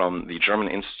is from the German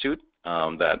Institute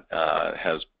that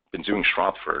has been doing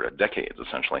Schroth for decades,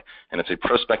 essentially, and it's a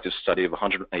prospective study of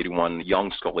 181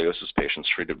 young scoliosis patients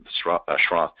treated with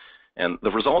Schroth, and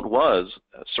the result was,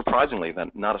 surprisingly,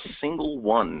 that not a single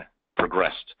one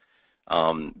progressed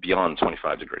beyond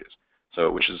 25 degrees,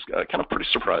 which is kind of pretty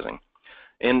surprising.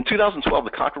 In 2012,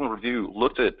 the Cochrane Review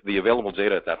looked at the available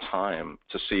data at that time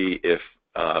to see if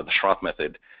the Schroth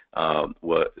method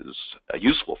was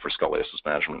useful for scoliosis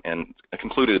management, and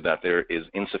concluded that there is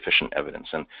insufficient evidence.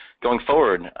 And going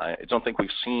forward, I don't think we've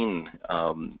seen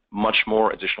much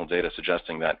more additional data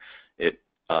suggesting that it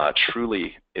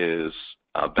truly is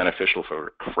beneficial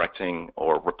for correcting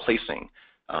or replacing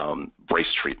brace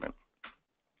treatment.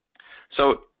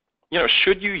 So,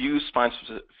 should you use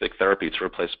spine-specific therapy to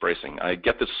replace bracing? I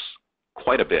get this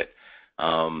quite a bit,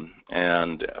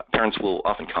 and parents will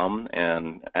often come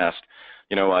and ask,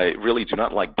 I really do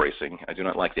not like bracing. I do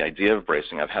not like the idea of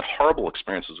bracing. I've had horrible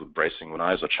experiences with bracing when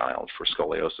I was a child for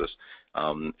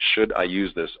scoliosis. Should I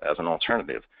use this as an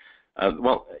alternative?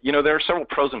 Well, there are several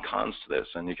pros and cons to this,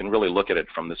 and you can really look at it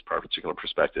from this particular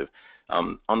perspective.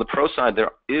 On the pro side,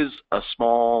 there is a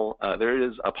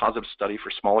positive study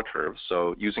for smaller curves,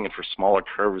 so using it for smaller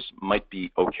curves might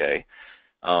be okay.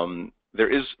 There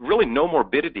is really no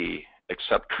morbidity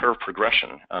except curve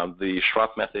progression. The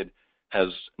Schroth method has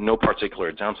no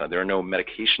particular downside. There are no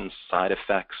medication side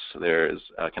effects. There's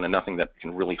kind of nothing that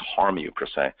can really harm you, per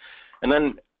se. And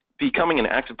then becoming an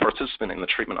active participant in the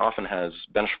treatment often has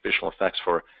beneficial effects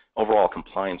for overall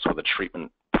compliance with the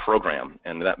treatment program,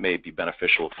 and that may be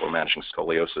beneficial for managing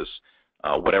scoliosis,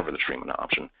 whatever the treatment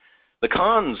option. The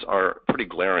cons are pretty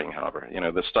glaring, however.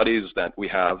 The studies that we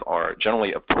have are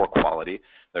generally of poor quality.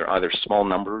 They're either small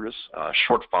numbers,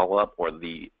 short follow-up, or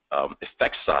the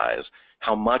effect size,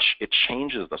 how much it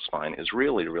changes the spine, is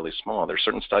really, really small. There are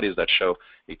certain studies that show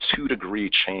a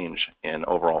 2-degree change in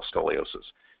overall scoliosis,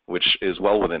 which is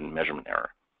well within measurement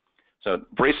error. So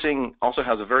bracing also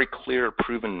has a very clear,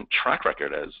 proven track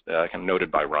record, as kind of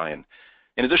noted by Ryan.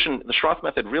 In addition, the Schroth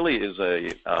method really is a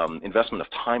investment of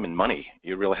time and money.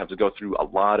 You really have to go through a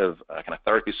lot of kind of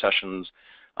therapy sessions,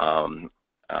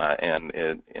 and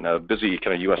in a busy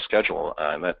kind of U.S. schedule,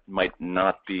 and that might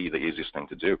not be the easiest thing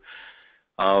to do.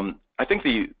 I think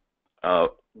the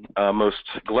most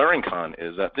glaring con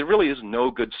is that there really is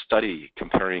no good study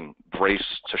comparing brace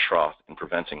to Schroth in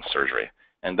preventing surgery,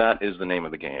 and that is the name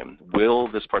of the game. Will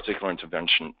this particular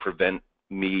intervention prevent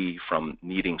me from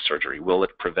needing surgery? Will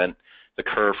it prevent the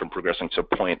curve from progressing to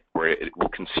a point where it will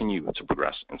continue to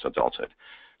progress into adulthood?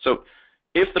 So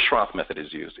if the Schroth method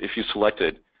is used, if you select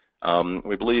it,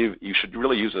 we believe you should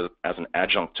really use it as an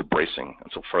adjunct to bracing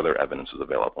until further evidence is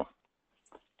available.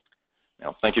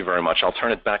 Now, thank you very much. I'll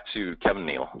turn it back to Kevin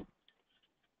Neal.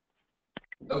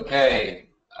 Okay,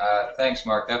 thanks,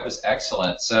 Mark. That was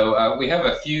excellent. So we have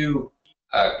a few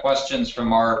questions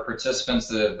from our participants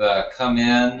that have come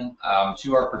in.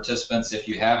 To our participants, if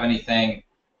you have anything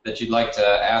that you'd like to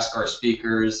ask our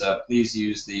speakers, please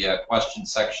use the question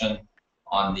section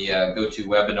on the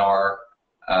GoToWebinar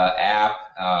app.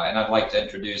 And I'd like to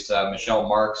introduce Michelle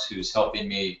Marks, who's helping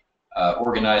me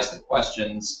organize the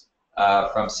questions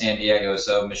from San Diego.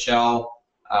 So Michelle,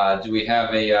 Do we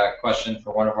have a question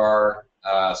for one of our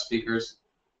speakers?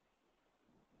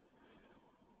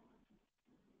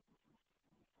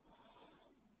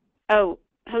 Oh,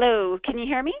 hello. Can you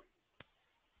hear me?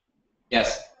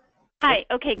 Yes. Hi.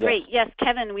 Okay, great. Yes,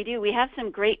 Kevin, we do. We have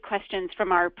some great questions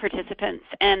from our participants,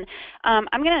 and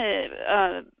I'm going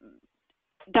to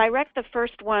direct the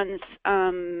first ones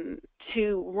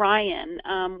to Ryan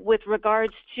with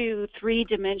regards to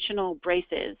three-dimensional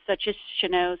braces, such as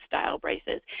Chanel-style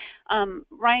braces.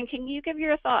 Ryan, can you give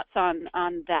your thoughts on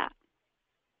that?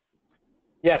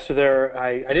 Yeah, so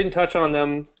I didn't touch on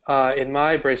them in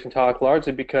my bracing talk,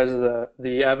 largely because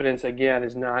the evidence, again,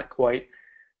 is not quite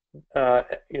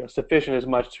sufficient as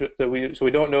much so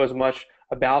we don't know as much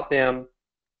about them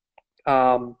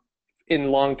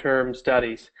in long-term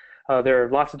studies. There are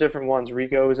lots of different ones.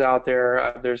 Rigo's out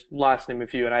there. There's lots, name a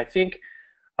few, and I think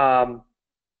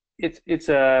it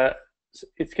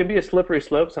can be a slippery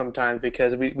slope sometimes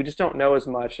because we just don't know as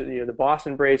much. The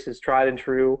Boston brace is tried and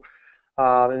true,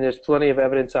 and there's plenty of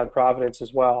evidence on provenance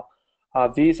as well.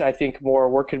 These, I think, more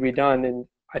work can be done, and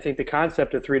I think the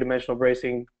concept of three-dimensional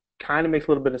bracing kind of makes a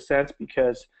little bit of sense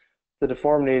because the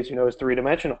deformity, as you know, is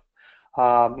three-dimensional.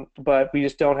 But we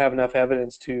just don't have enough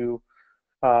evidence to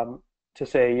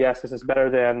say, yes, this is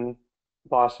better than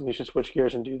Boston, you should switch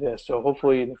gears and do this. So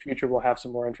hopefully in the future we'll have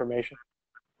some more information.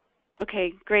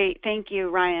 Okay, great. Thank you,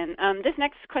 Ryan. This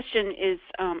next question is,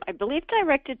 I believe,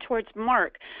 directed towards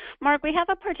Mark. Mark, we have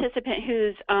a participant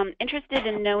who's interested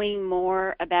in knowing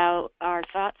more about our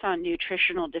thoughts on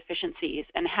nutritional deficiencies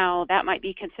and how that might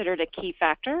be considered a key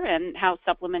factor and how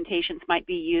supplementations might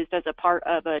be used as a part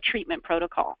of a treatment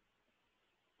protocol.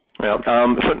 Yeah,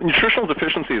 so nutritional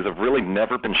deficiencies have really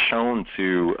never been shown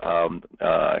to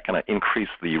kind of increase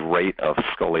the rate of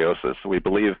scoliosis. We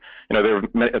believe, there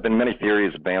have been many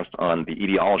theories advanced on the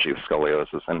etiology of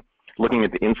scoliosis, and looking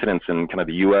at the incidence in kind of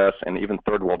the U.S. and even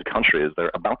third world countries,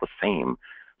 they're about the same.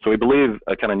 So we believe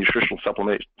a kind of nutritional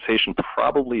supplementation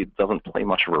probably doesn't play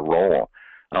much of a role.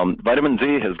 Vitamin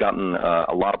D has gotten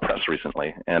a lot of press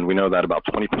recently, and we know that about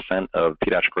 20% of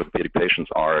pediatric orthopedic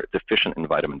patients are deficient in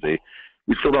vitamin D.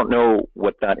 We still don't know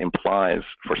what that implies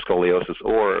for scoliosis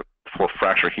or for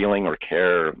fracture healing or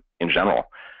care in general.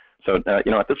 So,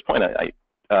 at this point,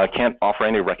 I can't offer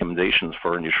any recommendations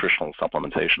for nutritional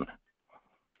supplementation.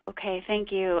 Okay,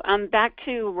 thank you. Back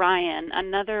to Ryan,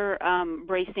 another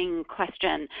bracing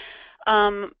question.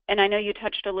 And I know you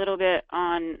touched a little bit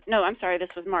on, no, I'm sorry, this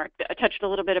was Mark, touched a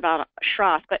little bit about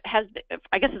Schroth, but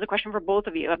I guess it's a question for both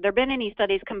of you. Have there been any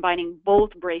studies combining both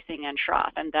bracing and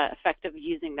Schroth and the effect of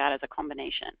using that as a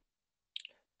combination?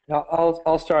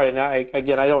 I'll start, and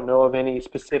again, I don't know of any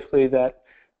specifically that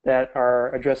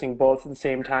are addressing both at the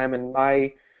same time, and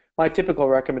my typical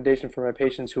recommendation for my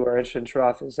patients who are interested in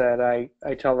Schroth is that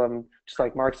I tell them, just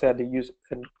like Mark said, to use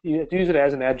it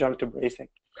as an adjunct to bracing.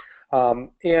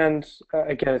 And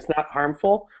again, it's not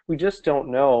harmful. We just don't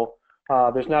know.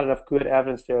 There's not enough good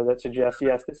evidence there that suggests,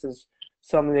 yes, this is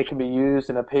something that can be used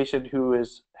in a patient who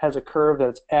has a curve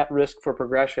that's at risk for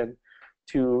progression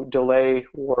to delay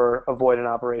or avoid an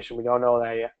operation. We don't know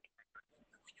that yet.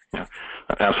 Yeah,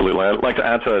 absolutely. I'd like to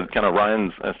add to kind of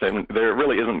Ryan's statement. There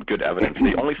really isn't good evidence.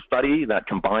 The only study that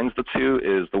combines the two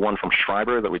is the one from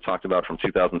Schreiber that we talked about from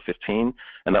 2015,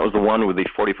 and that was the one with the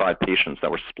 45 patients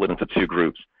that were split into two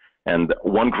groups. And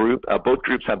one group, both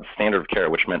groups had the standard of care,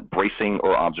 which meant bracing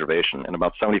or observation, and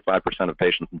about 75% of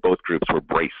patients in both groups were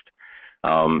braced.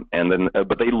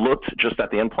 But they looked just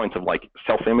at the endpoints of like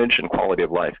self-image and quality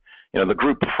of life. The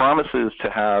group promises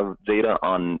to have data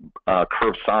on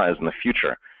curve size in the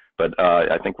future, but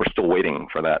I think we're still waiting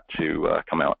for that to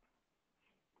come out.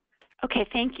 Okay,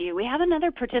 thank you. We have another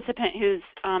participant who's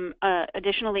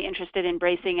additionally interested in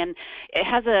bracing, and it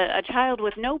has a child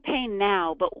with no pain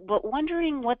now, but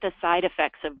wondering what the side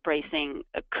effects of bracing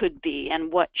could be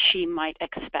and what she might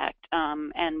expect,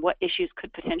 and what issues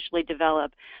could potentially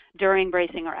develop during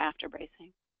bracing or after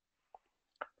bracing.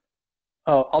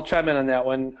 Oh, I'll chime in on that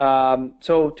one.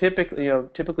 So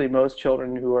typically most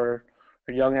children who are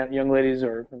young ladies,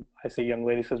 or I say young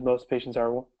ladies because most patients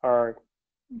are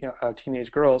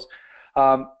teenage girls,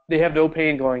 they have no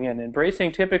pain going in. And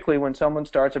bracing, typically when someone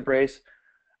starts a brace,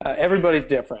 everybody's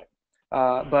different.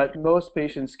 But most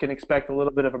patients can expect a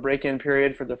little bit of a break-in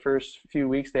period for the first few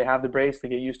weeks they have the brace. They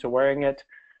get used to wearing it.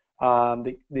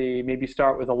 They maybe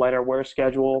start with a lighter wear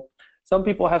schedule. Some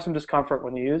people have some discomfort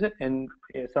when they use it, and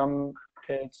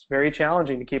it's very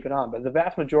challenging to keep it on. But the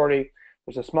vast majority,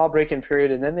 there's a small break-in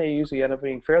period, and then they usually end up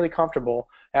being fairly comfortable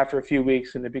after a few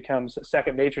weeks, and it becomes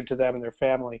second nature to them and their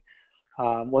family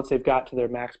once they've got to their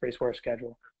max brace wear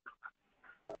schedule.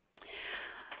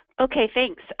 Okay,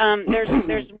 thanks.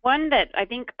 There's one that I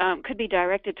think could be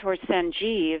directed towards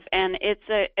Sanjeev, and it's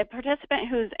a participant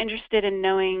who's interested in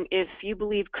knowing if you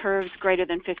believe curves greater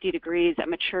than 50 degrees at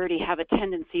maturity have a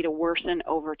tendency to worsen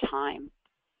over time.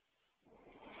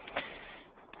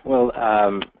 Well,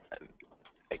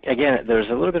 again, there's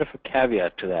a little bit of a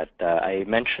caveat to that. I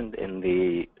mentioned in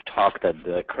the talk that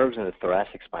the curves in the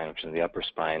thoracic spine, which is in the upper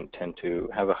spine, tend to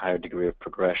have a higher degree of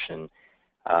progression.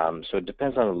 So it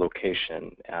depends on the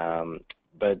location.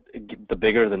 But the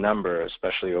bigger the number,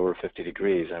 especially over 50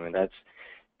 degrees, I mean, that's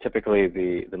typically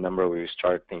the number we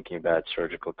start thinking about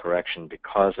surgical correction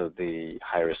because of the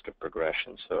high risk of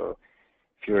progression. So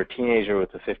if you're a teenager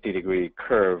with a 50-degree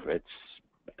curve, it's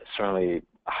certainly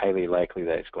highly likely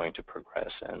that it's going to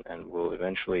progress and will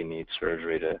eventually need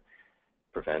surgery to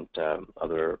prevent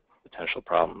other potential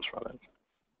problems from it.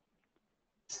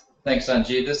 Thanks,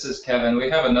 Sanjeev. This is Kevin. We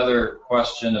have another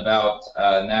question about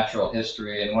natural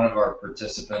history, and one of our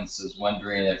participants is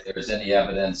wondering if there's any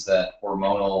evidence that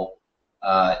hormonal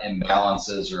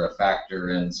imbalances are a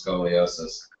factor in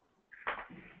scoliosis.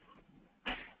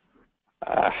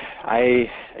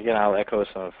 Again, I'll echo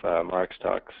some of Mark's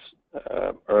talks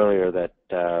earlier that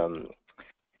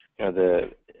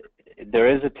there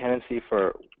is a tendency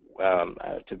for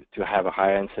to have a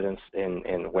higher incidence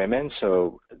in women,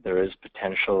 so there is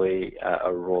potentially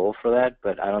a role for that,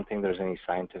 but I don't think there's any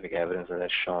scientific evidence that has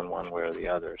shown one way or the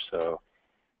other. So,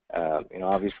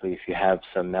 obviously, if you have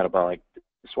some metabolic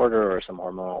disorder or some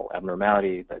hormonal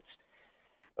abnormality that's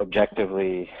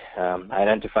objectively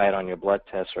identified on your blood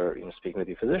test or speaking with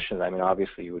your physician, I mean,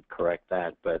 obviously you would correct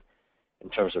that, but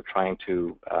in terms of trying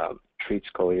to treat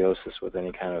scoliosis with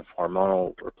any kind of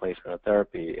hormonal replacement of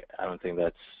therapy, I don't think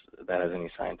that has any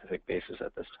scientific basis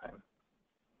at this time.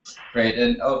 Great,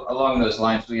 and along those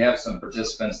lines, we have some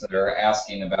participants that are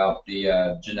asking about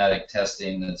the genetic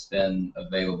testing that's been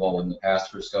available in the past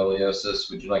for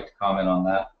scoliosis. Would you like to comment on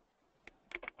that?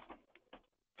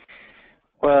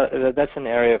 Well, that's an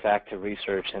area of active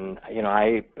research, and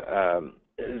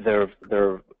there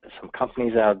are some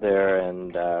companies out there,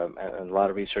 and a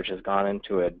lot of research has gone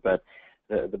into it. But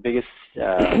the biggest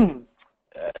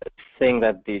thing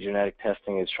that the genetic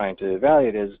testing is trying to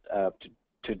evaluate is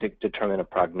to determine a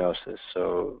prognosis.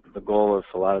 So the goal of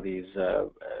a lot of these,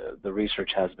 the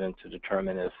research has been to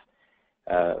determine if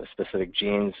specific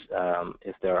genes,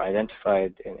 if they're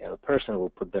identified in a person, will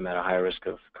put them at a higher risk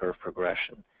of curve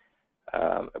progression.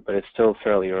 But it's still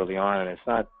fairly early on, and it's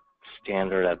not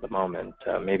standard at the moment.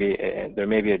 Maybe there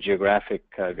may be a geographic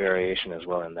variation as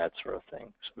well in that sort of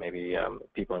thing. So maybe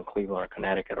people in Cleveland or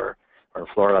Connecticut or in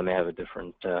Florida may have a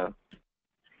different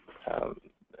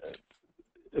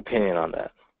opinion on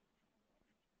that.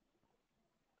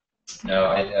 No,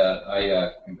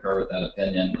 I concur with that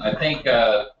opinion. I think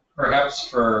perhaps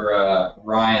for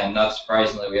Ryan, not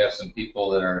surprisingly, we have some people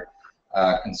that are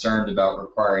concerned about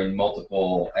requiring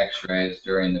multiple x-rays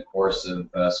during the course of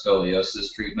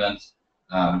scoliosis treatment.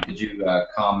 Could you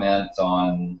comment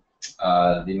on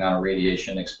the amount of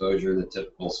radiation exposure that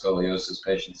typical scoliosis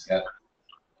patients get?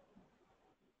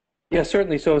 Yeah,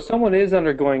 certainly. So if someone is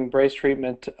undergoing brace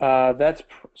treatment,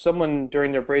 someone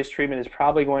during their brace treatment is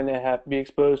probably going to have to be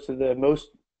exposed to the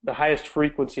highest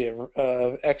frequency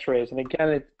of x-rays. And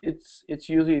again, it's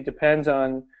usually depends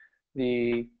on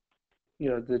the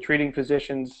treating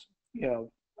physician's,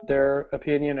 their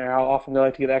opinion or how often they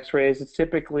like to get x-rays. It's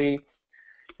typically,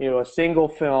 a single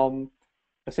scoliosis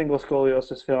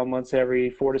film once every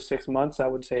 4 to 6 months, I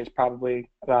would say, is probably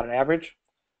about an average.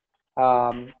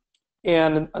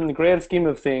 And in the grand scheme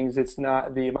of things, it's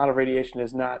not, the amount of radiation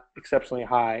is not exceptionally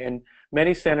high. And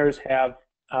many centers have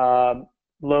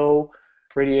low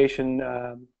radiation,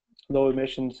 low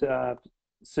emissions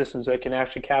systems that can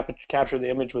actually capture the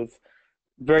image with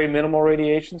very minimal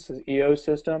radiation, so the EO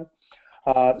system.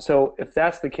 So if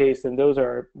that's the case, then those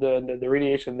are the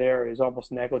radiation there is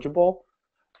almost negligible.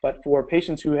 But for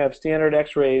patients who have standard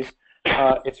X-rays,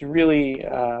 it's really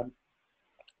the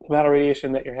amount of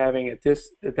radiation that you're having at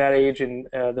that age in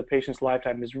the patient's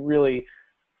lifetime is really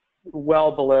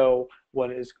well below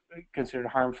what is considered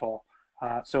harmful.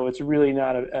 So it's really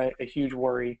not a huge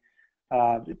worry.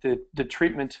 The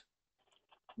treatment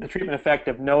effect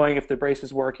of knowing if the brace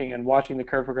is working and watching the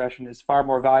curve progression is far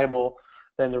more valuable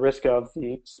than the risk of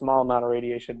the small amount of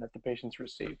radiation that the patients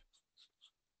receive.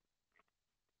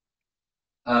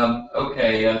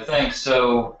 Okay, thanks.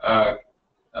 So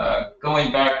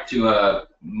going back to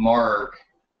Mark,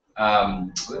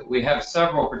 we have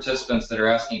several participants that are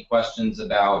asking questions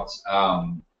about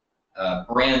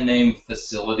brand name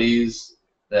facilities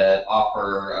that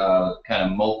offer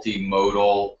kind of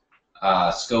multimodal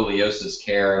scoliosis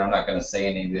care, and I'm not going to say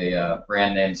any of the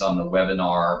brand names on the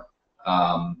webinar,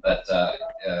 but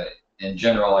in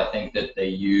general, I think that they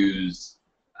use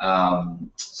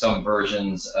some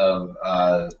versions of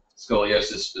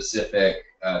scoliosis-specific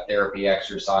therapy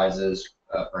exercises,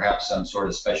 perhaps some sort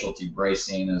of specialty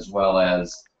bracing, as well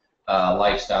as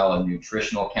lifestyle and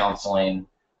nutritional counseling.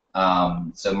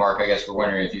 So, Mark, I guess we're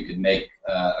wondering if you could make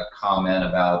a comment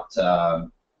about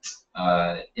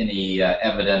any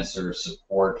evidence or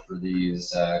support for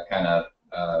these kind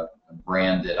of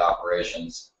branded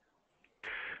operations.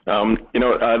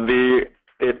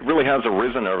 It really has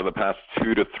arisen over the past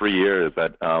 2 to 3 years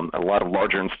that a lot of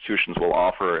larger institutions will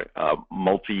offer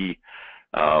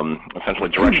essentially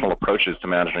directional approaches to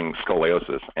managing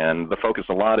scoliosis, and the focus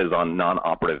a lot is on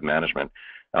non-operative management.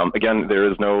 Again, there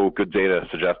is no good data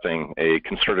suggesting a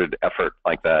concerted effort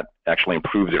like that actually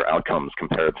improves your outcomes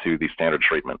compared to the standard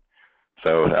treatment.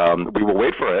 So we will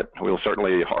wait for it. We'll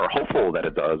certainly are hopeful that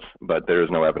it does, but there is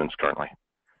no evidence currently.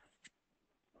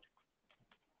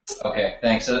 Okay,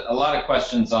 thanks. A lot of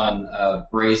questions on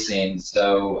bracing.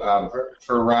 So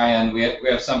for Ryan, we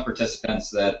have some participants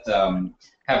that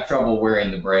have trouble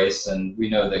wearing the brace, and we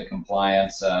know that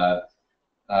compliance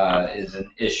is an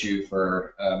issue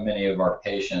for many of our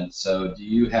patients. So do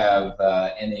you have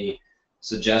any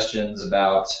suggestions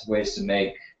about ways to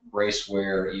make brace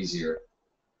wear easier?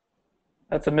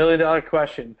 That's $1 million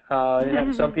question.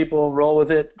 Some people roll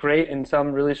with it great, and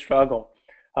some really struggle.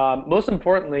 Most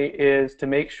importantly is to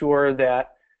make sure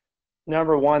that,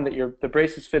 number one, that the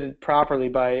brace is fitted properly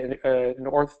by an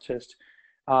orthotist,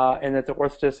 and that the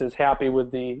orthotist is happy with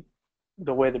the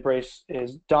way the brace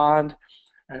is donned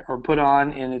or put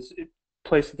on, and it's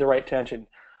placed at the right tension,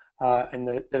 and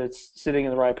that it's sitting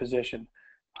in the right position.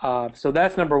 So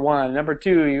that's number one. Number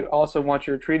two, you also want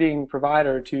your treating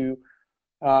provider to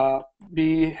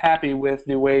be happy with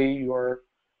the way your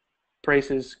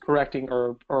brace is correcting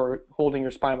or holding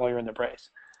your spine while you're in the brace.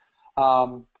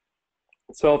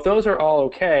 So if those are all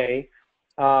okay,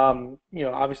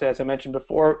 obviously, as I mentioned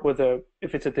before,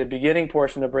 if it's at the beginning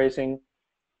portion of bracing,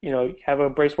 have a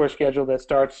brace wear schedule that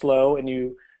starts slow and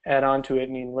you add on to it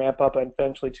and you ramp up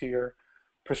eventually to your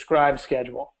prescribed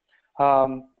schedule.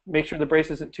 Make sure the brace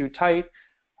isn't too tight.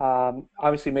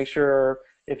 Obviously, make sure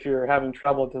if you're having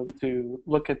trouble to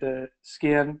look at the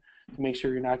skin, to make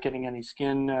sure you're not getting any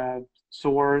skin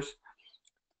sores.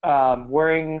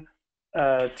 Wearing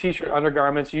t-shirt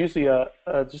undergarments, usually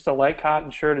just a light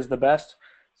cotton shirt is the best.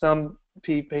 Some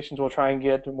patients will try and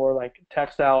get more like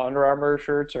textile Under Armour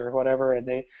shirts or whatever, and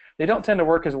they don't tend to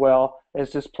work as well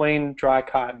as just plain dry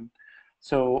cotton.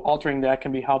 So altering that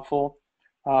can be helpful.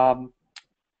 I'll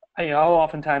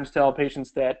oftentimes tell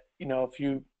patients that if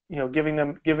giving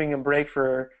them a break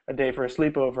for a day for a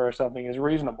sleepover or something is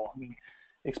reasonable. I mean,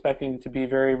 expecting it to be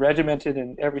very regimented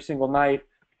and every single night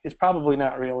is probably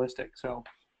not realistic. So,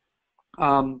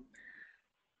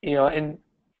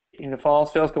 if all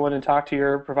else fails, go in and talk to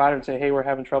your provider and say, hey, we're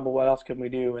having trouble, what else can we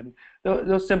do? And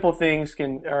those simple things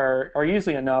are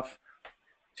usually enough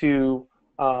to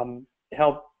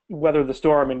help weather the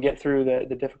storm and get through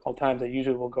the difficult times that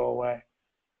usually will go away.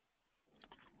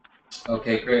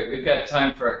 Okay, great. We've got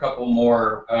time for a couple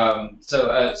more.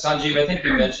 Sanjeev, I think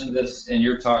you mentioned this in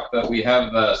your talk, but we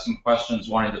have some questions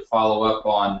wanting to follow up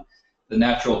on the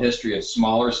natural history of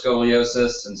smaller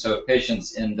scoliosis. And so if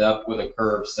patients end up with a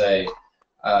curve, say,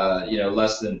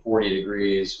 less than 40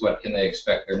 degrees, what can they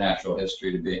expect their natural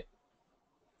history to be?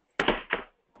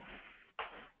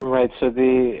 Right. So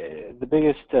the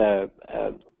biggest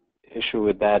issue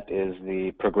with that is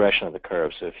the progression of the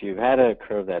curve. So if you've had a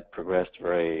curve that progressed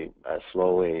very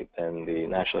slowly, then the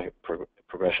natural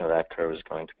progression of that curve is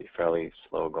going to be fairly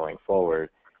slow going forward.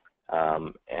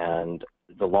 And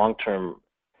the long-term,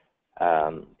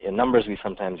 in numbers we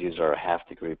sometimes use are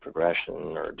half-degree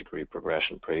progression or degree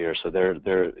progression per year. So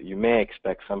you may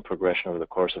expect some progression over the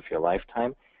course of your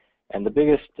lifetime. And the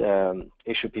biggest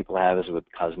issue people have is with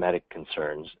cosmetic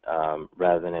concerns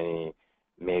rather than any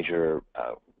major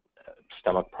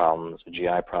stomach problems,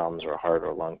 GI problems, or heart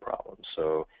or lung problems.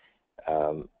 So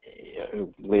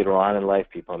later on in life,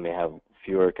 people may have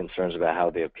fewer concerns about how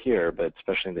they appear, but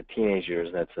especially in the teenage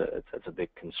years, that's a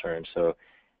big concern. So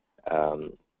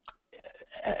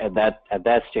at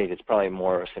that stage, it's probably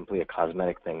more simply a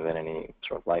cosmetic thing than any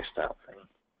sort of lifestyle thing.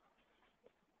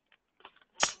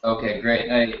 Okay, great.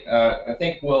 I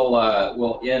think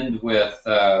we'll end with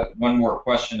one more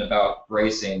question about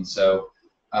bracing. So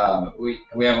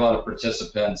we have a lot of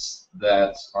participants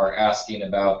that are asking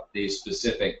about the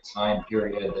specific time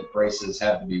period that braces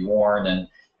have to be worn, and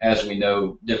as we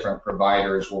know, different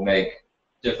providers will make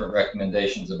different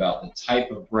recommendations about the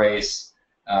type of brace.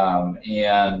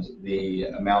 and the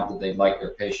amount that they'd like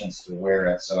their patients to wear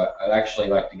it. So I'd actually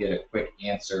like to get a quick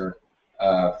answer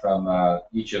from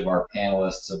each of our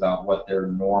panelists about what their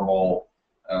normal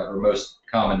or most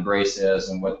common brace is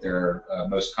and what their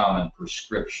most common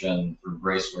prescription for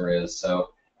brace wear is. So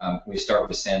we start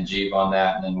with Sanjeev on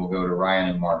that, and then we'll go to Ryan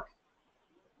and Mark.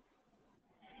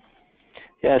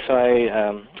 Yeah, so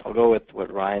I'll go with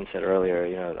what Ryan said earlier.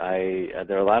 You know,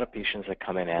 there are a lot of patients that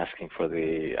come in asking for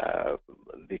the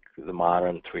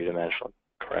modern three-dimensional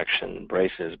correction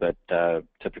braces, but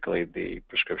typically the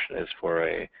prescription is for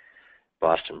a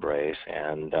Boston brace,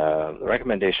 and the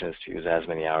recommendation is to use as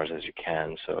many hours as you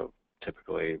can. So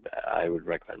typically, I would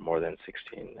recommend more than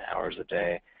 16 hours a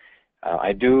day.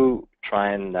 I do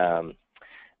try and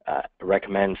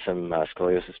recommend some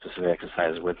scoliosis-specific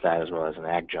exercises with that as well as an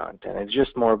adjunct, and it's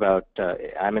just more about.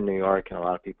 I'm in New York, and a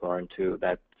lot of people are into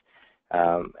that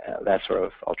sort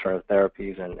of alternative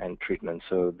therapies and treatments.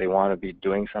 So they want to be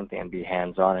doing something and be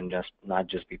hands-on and not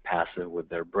just be passive with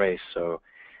their brace. So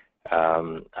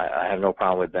I have no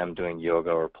problem with them doing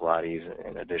yoga or Pilates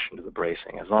in addition to the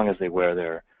bracing, as long as they wear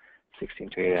their 16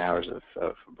 to 18 hours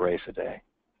of brace a day.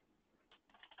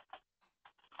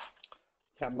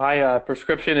 Yeah, my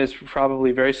prescription is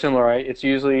probably very similar. Right? It's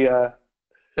usually a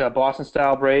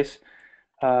Boston-style brace,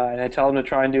 and I tell them to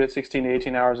try and do it 16 to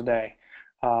 18 hours a day.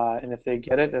 And if they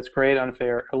get it, that's great. And if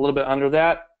they're a little bit under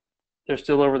that, they're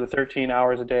still over the 13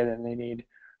 hours a day that they need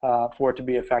for it to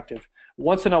be effective.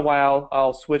 Once in a while,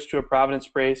 I'll switch to a Providence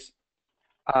brace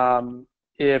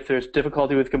if there's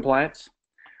difficulty with compliance,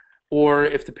 or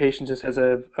if the patient just has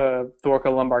a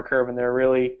thoracolumbar curve and they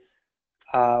really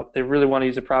want to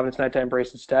use a Providence nighttime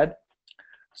brace instead.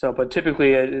 So, but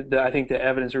typically, I think the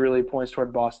evidence really points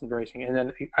toward Boston bracing. And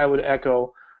then I would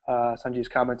echo Sanjeev's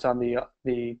comments on we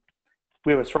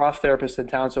have a SRS therapist in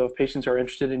town, so if patients are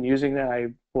interested in using that, I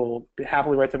will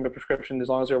happily write them a prescription as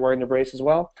long as they're wearing the brace as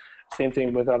well. Same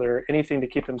thing with anything to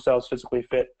keep themselves physically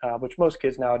fit, which most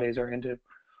kids nowadays are into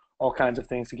all kinds of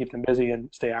things to keep them busy and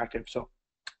stay active. So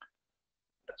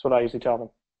that's what I usually tell them.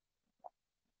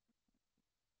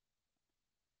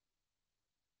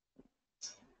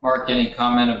 Mark, any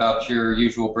comment about your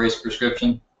usual brace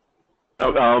prescription?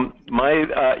 Over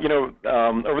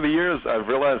the years, I've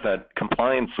realized that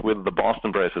compliance with the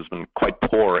Boston brace has been quite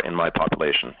poor in my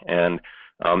population, and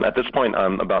at this point,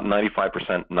 I'm about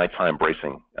 95% nighttime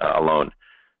bracing alone,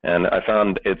 and I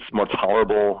found it's more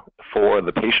tolerable for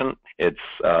the patient. It's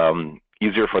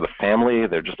easier for the family.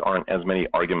 There just aren't as many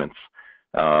arguments,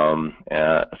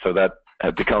 so that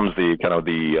becomes the kind of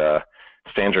the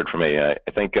standard for me. I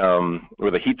think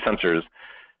with the heat sensors,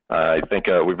 I think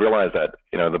we've realized that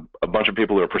a bunch of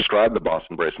people who are prescribed the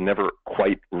Boston brace never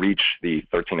quite reach the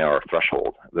 13-hour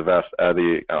threshold.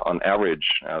 On average,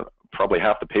 probably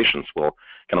half the patients will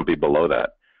kind of be below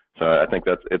that. So I think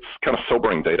it's kind of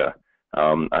sobering data.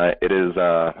 It is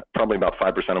probably about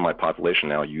 5% of my population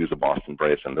now use a Boston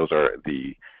brace, and those are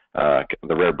the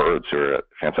rare birds who are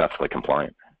fantastically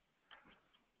compliant.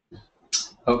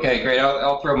 Okay, great.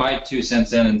 I'll throw my 2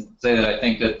 cents in and say that I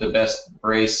think that the best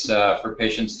brace for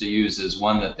patients to use is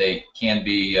one that they can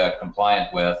be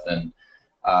compliant with. And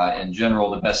in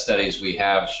general, the best studies we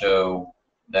have show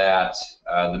that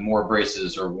the more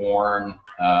braces are worn,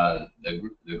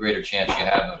 the greater chance you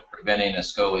have of preventing a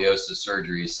scoliosis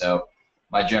surgery. So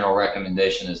my general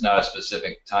recommendation is not a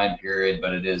specific time period,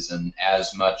 but it is an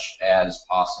as much as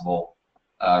possible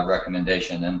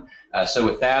recommendation. And so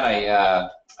with that,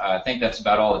 I think that's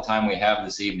about all the time we have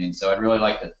this evening. So I'd really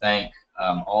like to thank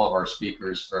all of our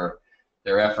speakers for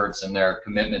their efforts and their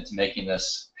commitment to making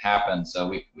this happen. So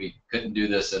we couldn't do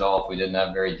this at all if we didn't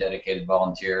have very dedicated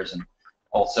volunteers. And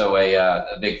also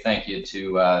a big thank you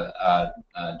to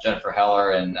Jennifer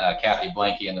Heller and Kathy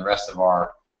Blanke and the rest of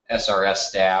our SRS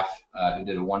staff who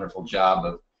did a wonderful job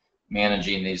of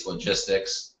managing these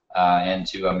logistics, and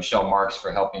to Michelle Marks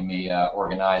for helping me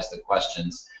organize the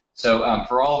questions. So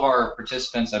for all of our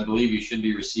participants, I believe you should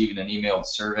be receiving an emailed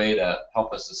survey to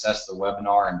help us assess the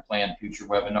webinar and plan future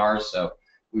webinars. So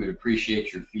we would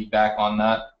appreciate your feedback on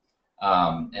that.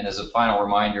 And as a final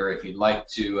reminder, if you'd like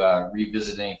to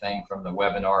revisit anything from the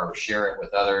webinar or share it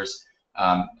with others,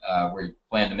 we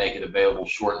plan to make it available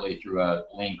shortly through a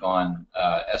link on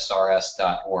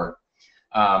srs.org.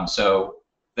 So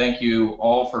thank you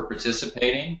all for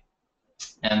participating.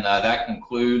 And that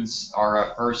concludes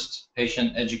our first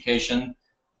patient education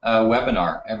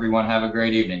webinar. Everyone have a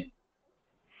great evening.